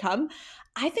people could come,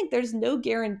 I think there's no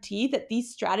guarantee that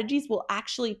these strategies will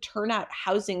actually turn out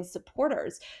housing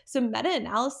supporters. So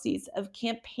meta-analyses of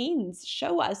campaigns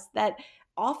show us that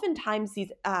oftentimes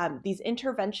these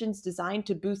interventions designed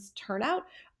to boost turnout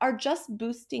are just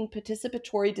boosting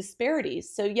participatory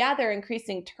disparities. So yeah, they're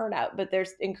increasing turnout, but they're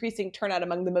increasing turnout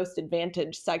among the most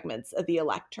advantaged segments of the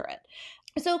electorate.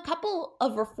 So, a couple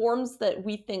of reforms that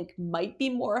we think might be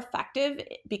more effective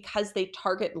because they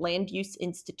target land use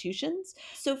institutions.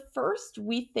 So, first,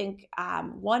 we think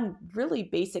one really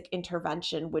basic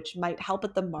intervention, which might help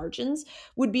at the margins,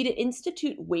 would be to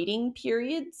institute waiting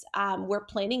periods where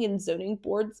planning and zoning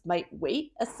boards might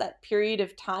wait a set period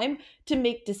of time to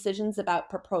make decisions about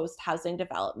proposed housing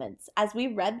developments. As we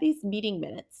read these meeting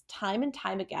minutes time and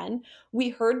time again, we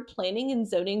heard planning and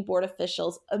zoning board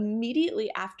officials immediately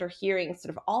after hearing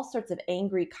sort of all sorts of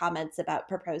angry comments about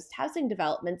proposed housing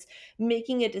developments,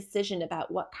 making a decision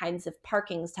about what kinds of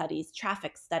parking studies,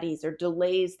 traffic studies, or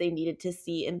delays they needed to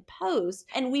see imposed.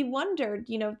 And we wondered,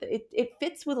 it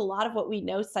fits with a lot of what we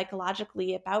know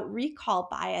psychologically about recall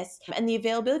bias and the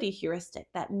availability heuristic,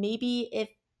 that maybe if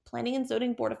planning and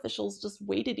zoning board officials just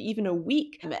waited even a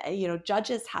week.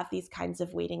 Judges have these kinds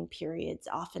of waiting periods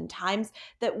oftentimes,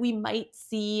 that we might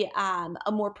see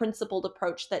a more principled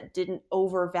approach that didn't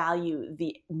overvalue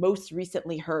the most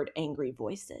recently heard angry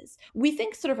voices. We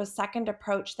think sort of a second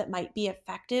approach that might be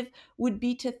effective would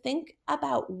be to think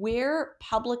about where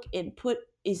public input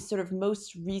is sort of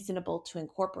most reasonable to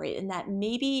incorporate, and that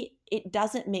maybe it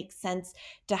doesn't make sense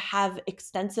to have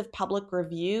extensive public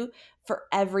review for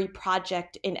every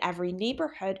project in every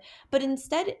neighborhood, but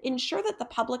instead ensure that the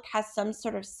public has some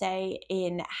sort of say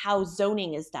in how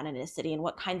zoning is done in a city and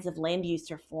what kinds of land use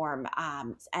reform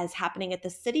as happening at the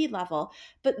city level.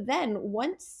 But then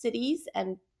once cities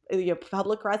and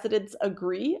public residents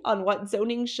agree on what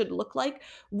zoning should look like,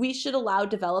 we should allow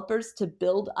developers to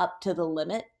build up to the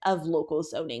limit of local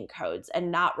zoning codes and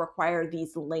not require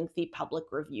these lengthy public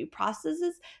review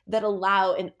processes that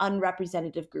allow an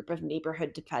unrepresentative group of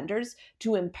neighborhood defenders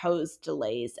to impose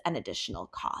delays and additional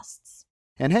costs.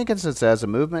 And Hankinson says a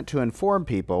movement to inform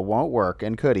people won't work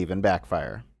and could even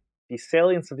backfire. The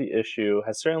salience of the issue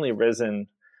has certainly risen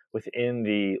within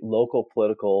the local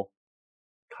political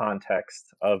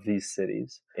context of these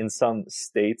cities. In some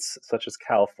states, such as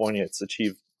California, it's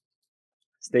achieved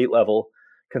state-level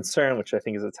concern, which I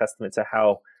think is a testament to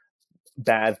how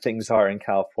bad things are in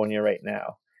California right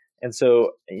now. And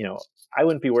so, I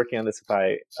wouldn't be working on this if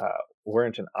I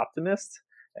weren't an optimist.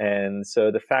 And so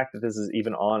the fact that this is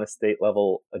even on a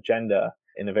state-level agenda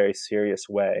in a very serious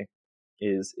way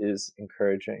is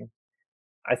encouraging.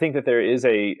 I think that there is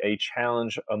a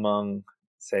challenge among,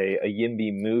 say, a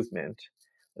YIMBY movement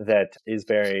that is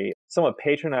very somewhat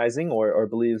patronizing or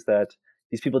believes that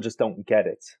these people just don't get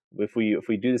it. If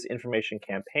we do this information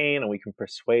campaign and we can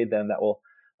persuade them, that will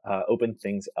open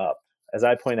things up. As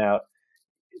I point out,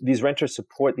 these renters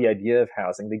support the idea of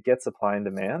housing. They get supply and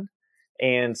demand.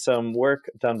 And some work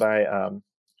done by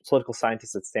political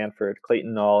scientists at Stanford,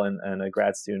 Clayton Null and a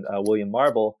grad student, William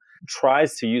Marble,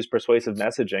 tries to use persuasive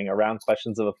messaging around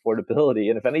questions of affordability.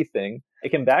 And if anything, it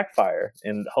can backfire.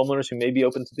 And homeowners who may be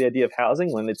open to the idea of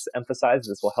housing, when it's emphasized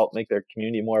this will help make their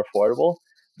community more affordable,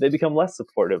 they become less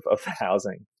supportive of the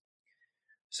housing.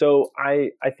 So I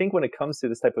think when it comes to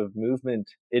this type of movement,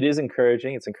 it is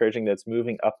encouraging. It's encouraging that it's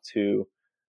moving up to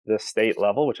the state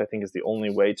level, which I think is the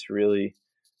only way to really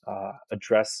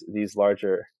address these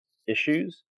larger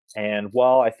issues. And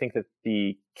while I think that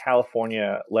the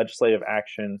California legislative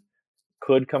action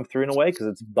could come through in a way, because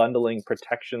it's bundling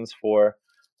protections for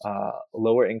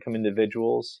lower income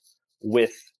individuals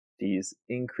with these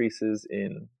increases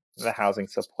in the housing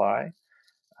supply,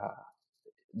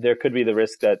 there could be the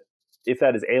risk that if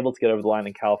that is able to get over the line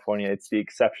in California, it's the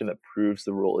exception that proves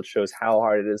the rule. It shows how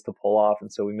hard it is to pull off,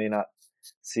 and so we may not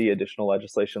see additional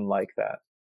legislation like that.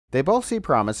 They both see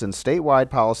promise in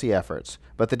statewide policy efforts,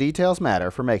 but the details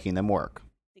matter for making them work.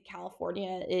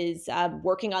 California is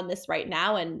working on this right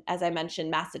now. And as I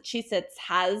mentioned, Massachusetts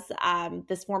has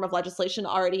this form of legislation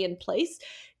already in place.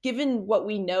 Given what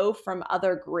we know from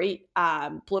other great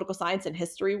political science and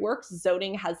history works,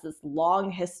 zoning has this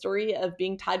long history of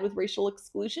being tied with racial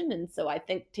exclusion. And so I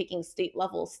think taking state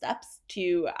level steps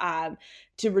to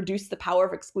reduce the power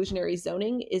of exclusionary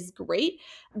zoning is great.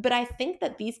 But I think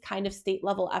that these kind of state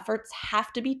level efforts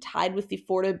have to be tied with the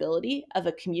affordability of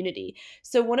a community.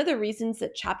 So one of the reasons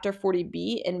that Chapter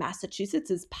 40B in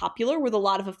Massachusetts is popular with a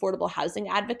lot of affordable housing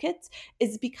advocates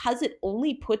is because it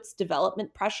only puts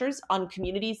development pressures on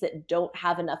communities communities that don't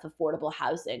have enough affordable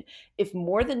housing. If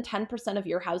more than 10% of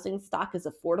your housing stock is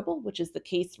affordable, which is the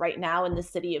case right now in the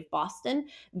city of Boston,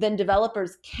 then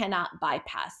developers cannot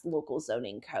bypass local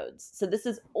zoning codes. So this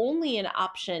is only an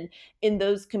option in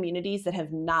those communities that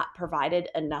have not provided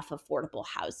enough affordable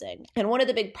housing. And one of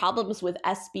the big problems with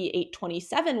SB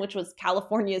 827, which was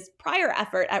California's prior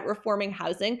effort at reforming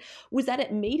housing, was that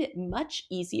it made it much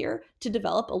easier to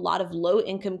develop a lot of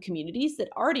low-income communities that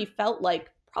already felt like,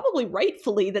 probably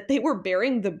rightfully, that they were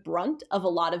bearing the brunt of a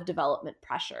lot of development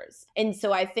pressures. And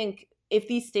so I think if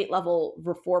these state level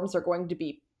reforms are going to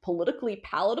be politically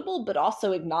palatable, but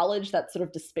also acknowledge that sort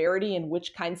of disparity in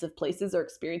which kinds of places are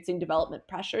experiencing development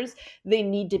pressures, they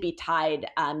need to be tied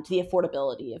to the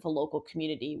affordability of a local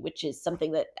community, which is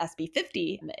something that SB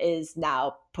 50 is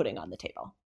now putting on the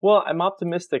table. Well, I'm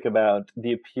optimistic about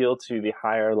the appeal to the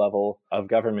higher level of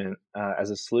government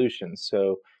as a solution.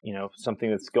 So,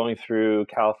 something that's going through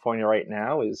California right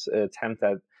now is an attempt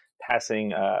at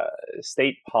passing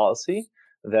state policy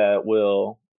that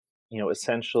will,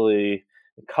 essentially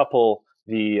couple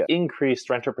the increased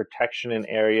renter protection in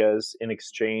areas in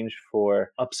exchange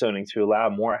for upzoning to allow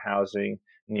more housing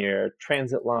near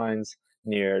transit lines,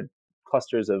 near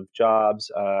clusters of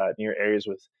jobs, near areas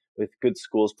with good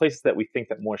schools, places that we think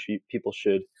that more people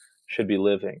should be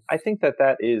living. I think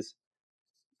that is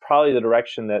probably the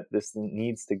direction that this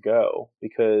needs to go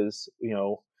because,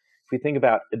 if we think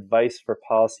about advice for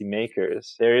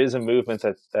policymakers, there is a movement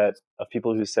that of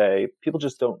people who say people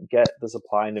just don't get the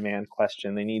supply and demand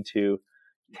question. They need to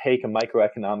take a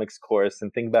microeconomics course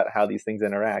and think about how these things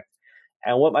interact.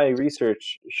 And what my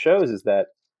research shows is that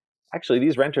actually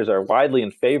these renters are widely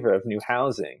in favor of new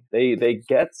housing. They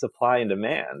get supply and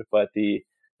demand, but the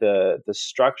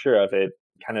structure of it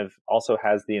kind of also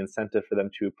has the incentive for them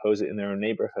to oppose it in their own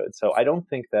neighborhood. So I don't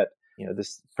think that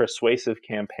this persuasive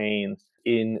campaign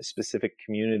in specific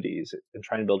communities and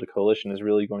trying to build a coalition is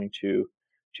really going to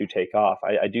take off.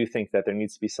 I do think that there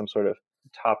needs to be some sort of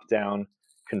top-down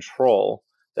control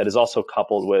that is also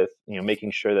coupled with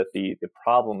making sure that the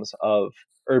problems of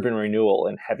urban renewal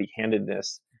and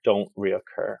heavy-handedness don't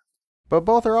reoccur. But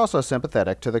both are also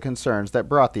sympathetic to the concerns that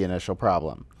brought the initial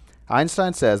problem.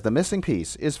 Einstein says the missing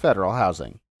piece is federal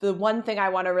housing. The one thing I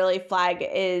want to really flag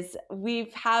is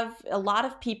we have a lot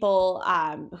of people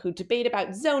who debate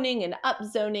about zoning and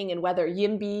upzoning and whether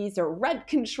YIMBYs or rent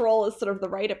control is sort of the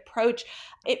right approach.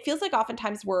 It feels like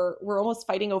oftentimes we're almost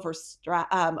fighting over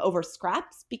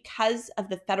scraps because of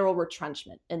the federal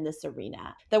retrenchment in this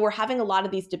arena. That we're having a lot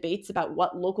of these debates about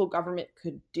what local government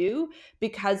could do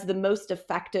because the most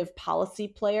effective policy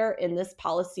player in this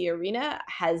policy arena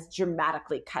has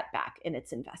dramatically cut back in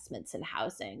its investments in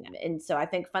housing. And so I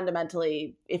think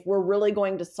fundamentally, if we're really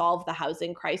going to solve the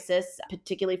housing crisis,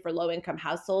 particularly for low-income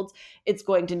households, it's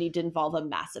going to need to involve a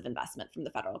massive investment from the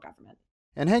federal government.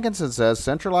 And Hankinson says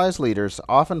centralized leaders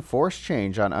often force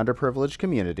change on underprivileged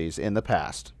communities in the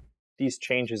past. These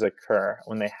changes occur.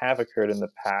 When they have occurred in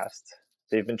the past,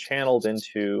 they've been channeled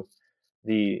into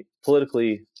the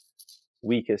politically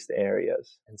weakest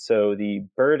areas. And so the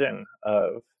burden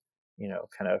of,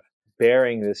 kind of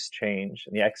bearing this change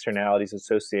and the externalities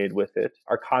associated with it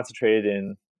are concentrated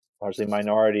in largely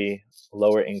minority,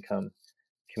 lower income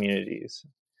communities.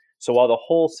 So while the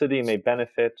whole city may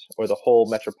benefit, or the whole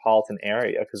metropolitan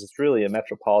area, because it's really a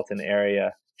metropolitan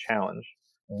area challenge,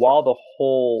 while the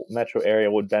whole metro area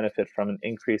would benefit from an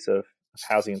increase of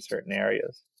housing in certain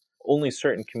areas, only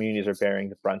certain communities are bearing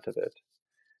the brunt of it.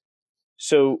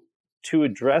 So to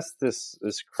address this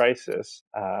crisis,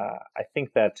 I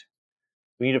think that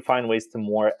we need to find ways to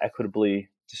more equitably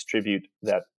distribute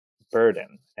that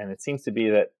burden. And it seems to be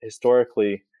that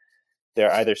historically, there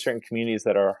are either certain communities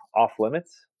that are off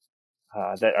limits,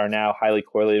 that are now highly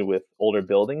correlated with older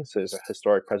buildings. So there's a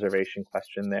historic preservation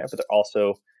question there, but they're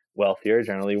also wealthier,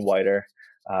 generally whiter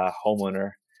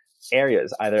homeowner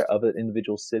areas, either of an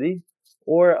individual city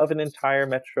or of an entire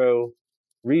metro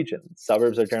region.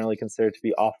 Suburbs are generally considered to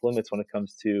be off limits when it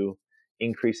comes to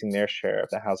increasing their share of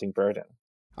the housing burden.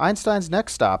 Einstein's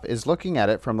next stop is looking at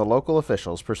it from the local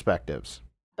officials' perspectives.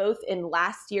 Both in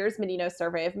last year's Menino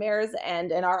Survey of Mayors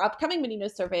and in our upcoming Menino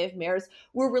Survey of Mayors,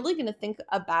 we're really going to think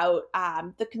about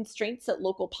the constraints that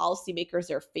local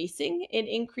policymakers are facing in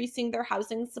increasing their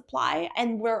housing supply.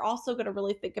 And we're also going to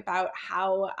really think about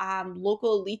how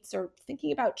local elites are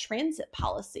thinking about transit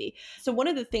policy. So one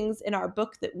of the things in our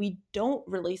book that we don't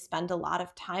really spend a lot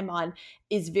of time on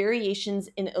is variations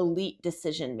in elite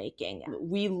decision making.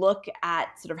 We look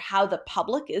at sort of how the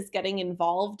public is getting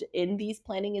involved in these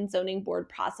planning and zoning board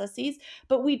processes,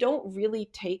 but we don't really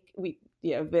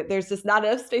there's just not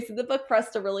enough space in the book for us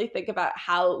to really think about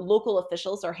how local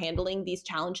officials are handling these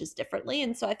challenges differently.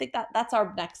 And so I think that that's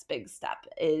our next big step,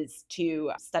 is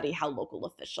to study how local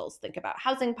officials think about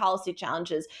housing policy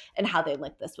challenges and how they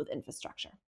link this with infrastructure.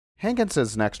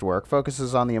 Hankinson's next work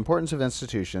focuses on the importance of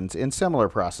institutions in similar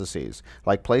processes,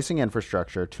 like placing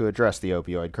infrastructure to address the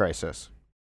opioid crisis.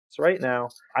 So right now,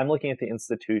 I'm looking at the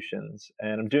institutions,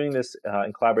 and I'm doing this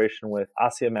in collaboration with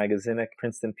Asya Magazinik,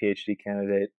 Princeton PhD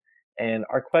candidate. And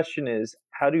our question is,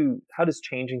 how does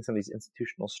changing some of these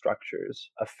institutional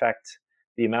structures affect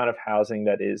the amount of housing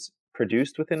that is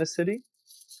produced within a city,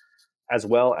 as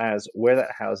well as where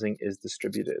that housing is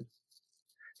distributed?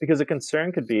 Because a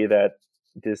concern could be that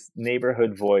this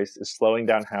neighborhood voice is slowing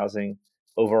down housing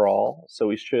overall, so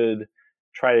we should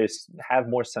try to have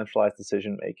more centralized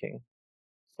decision making.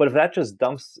 But if that just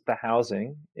dumps the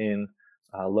housing in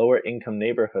lower income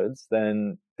neighborhoods,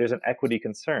 then there's an equity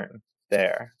concern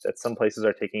there, that some places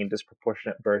are taking a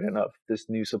disproportionate burden of this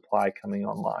new supply coming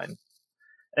online.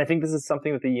 And I think this is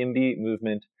something that the YIMBY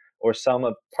movement, or some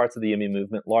of parts of the YIMBY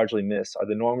movement, largely miss, are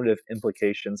the normative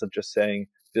implications of just saying,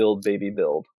 build, baby,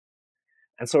 build.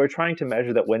 And so we're trying to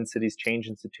measure that when cities change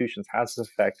institutions, how does this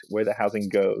affect where the housing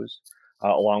goes,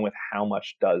 along with how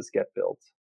much does get built.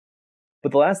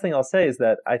 But the last thing I'll say is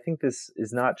that I think this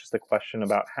is not just a question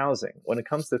about housing. When it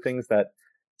comes to things that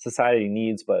society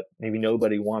needs, but maybe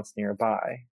nobody wants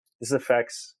nearby, this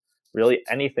affects really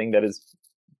anything that is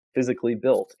physically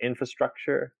built: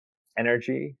 infrastructure,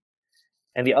 energy.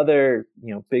 And the other,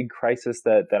 big crisis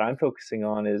that I'm focusing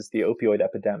on is the opioid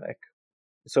epidemic.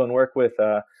 So in work with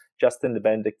Justin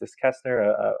DeBenedictis-Kessner,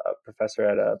 a professor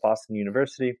at Boston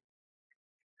University,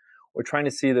 we're trying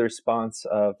to see the response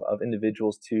of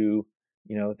individuals to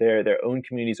their own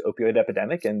community's opioid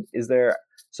epidemic, and is there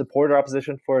support or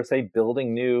opposition for, say,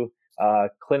 building new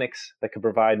clinics that could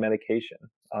provide medication?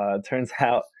 It turns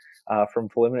out from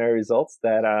preliminary results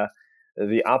that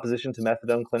the opposition to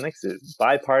methadone clinics is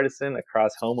bipartisan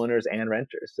across homeowners and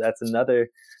renters. So that's another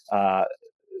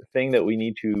thing that we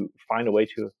need to find a way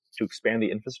to expand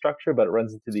the infrastructure, but it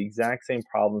runs into the exact same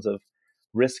problems of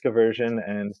risk aversion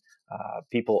and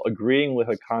people agreeing with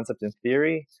a concept in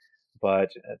theory, but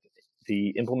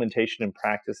the implementation in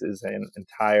practice is an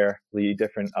entirely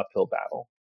different uphill battle.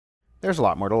 There's a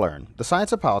lot more to learn. The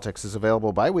Science of Politics is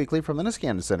available bi-weekly from the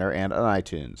Niskanen Center and on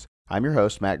iTunes. I'm your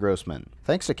host, Matt Grossman.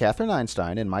 Thanks to Catherine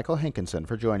Einstein and Michael Hankinson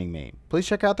for joining me. Please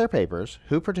check out their papers,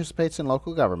 Who Participates in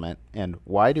Local Government, and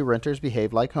Why Do Renters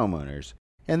Behave Like Homeowners,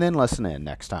 and then listen in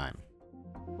next time.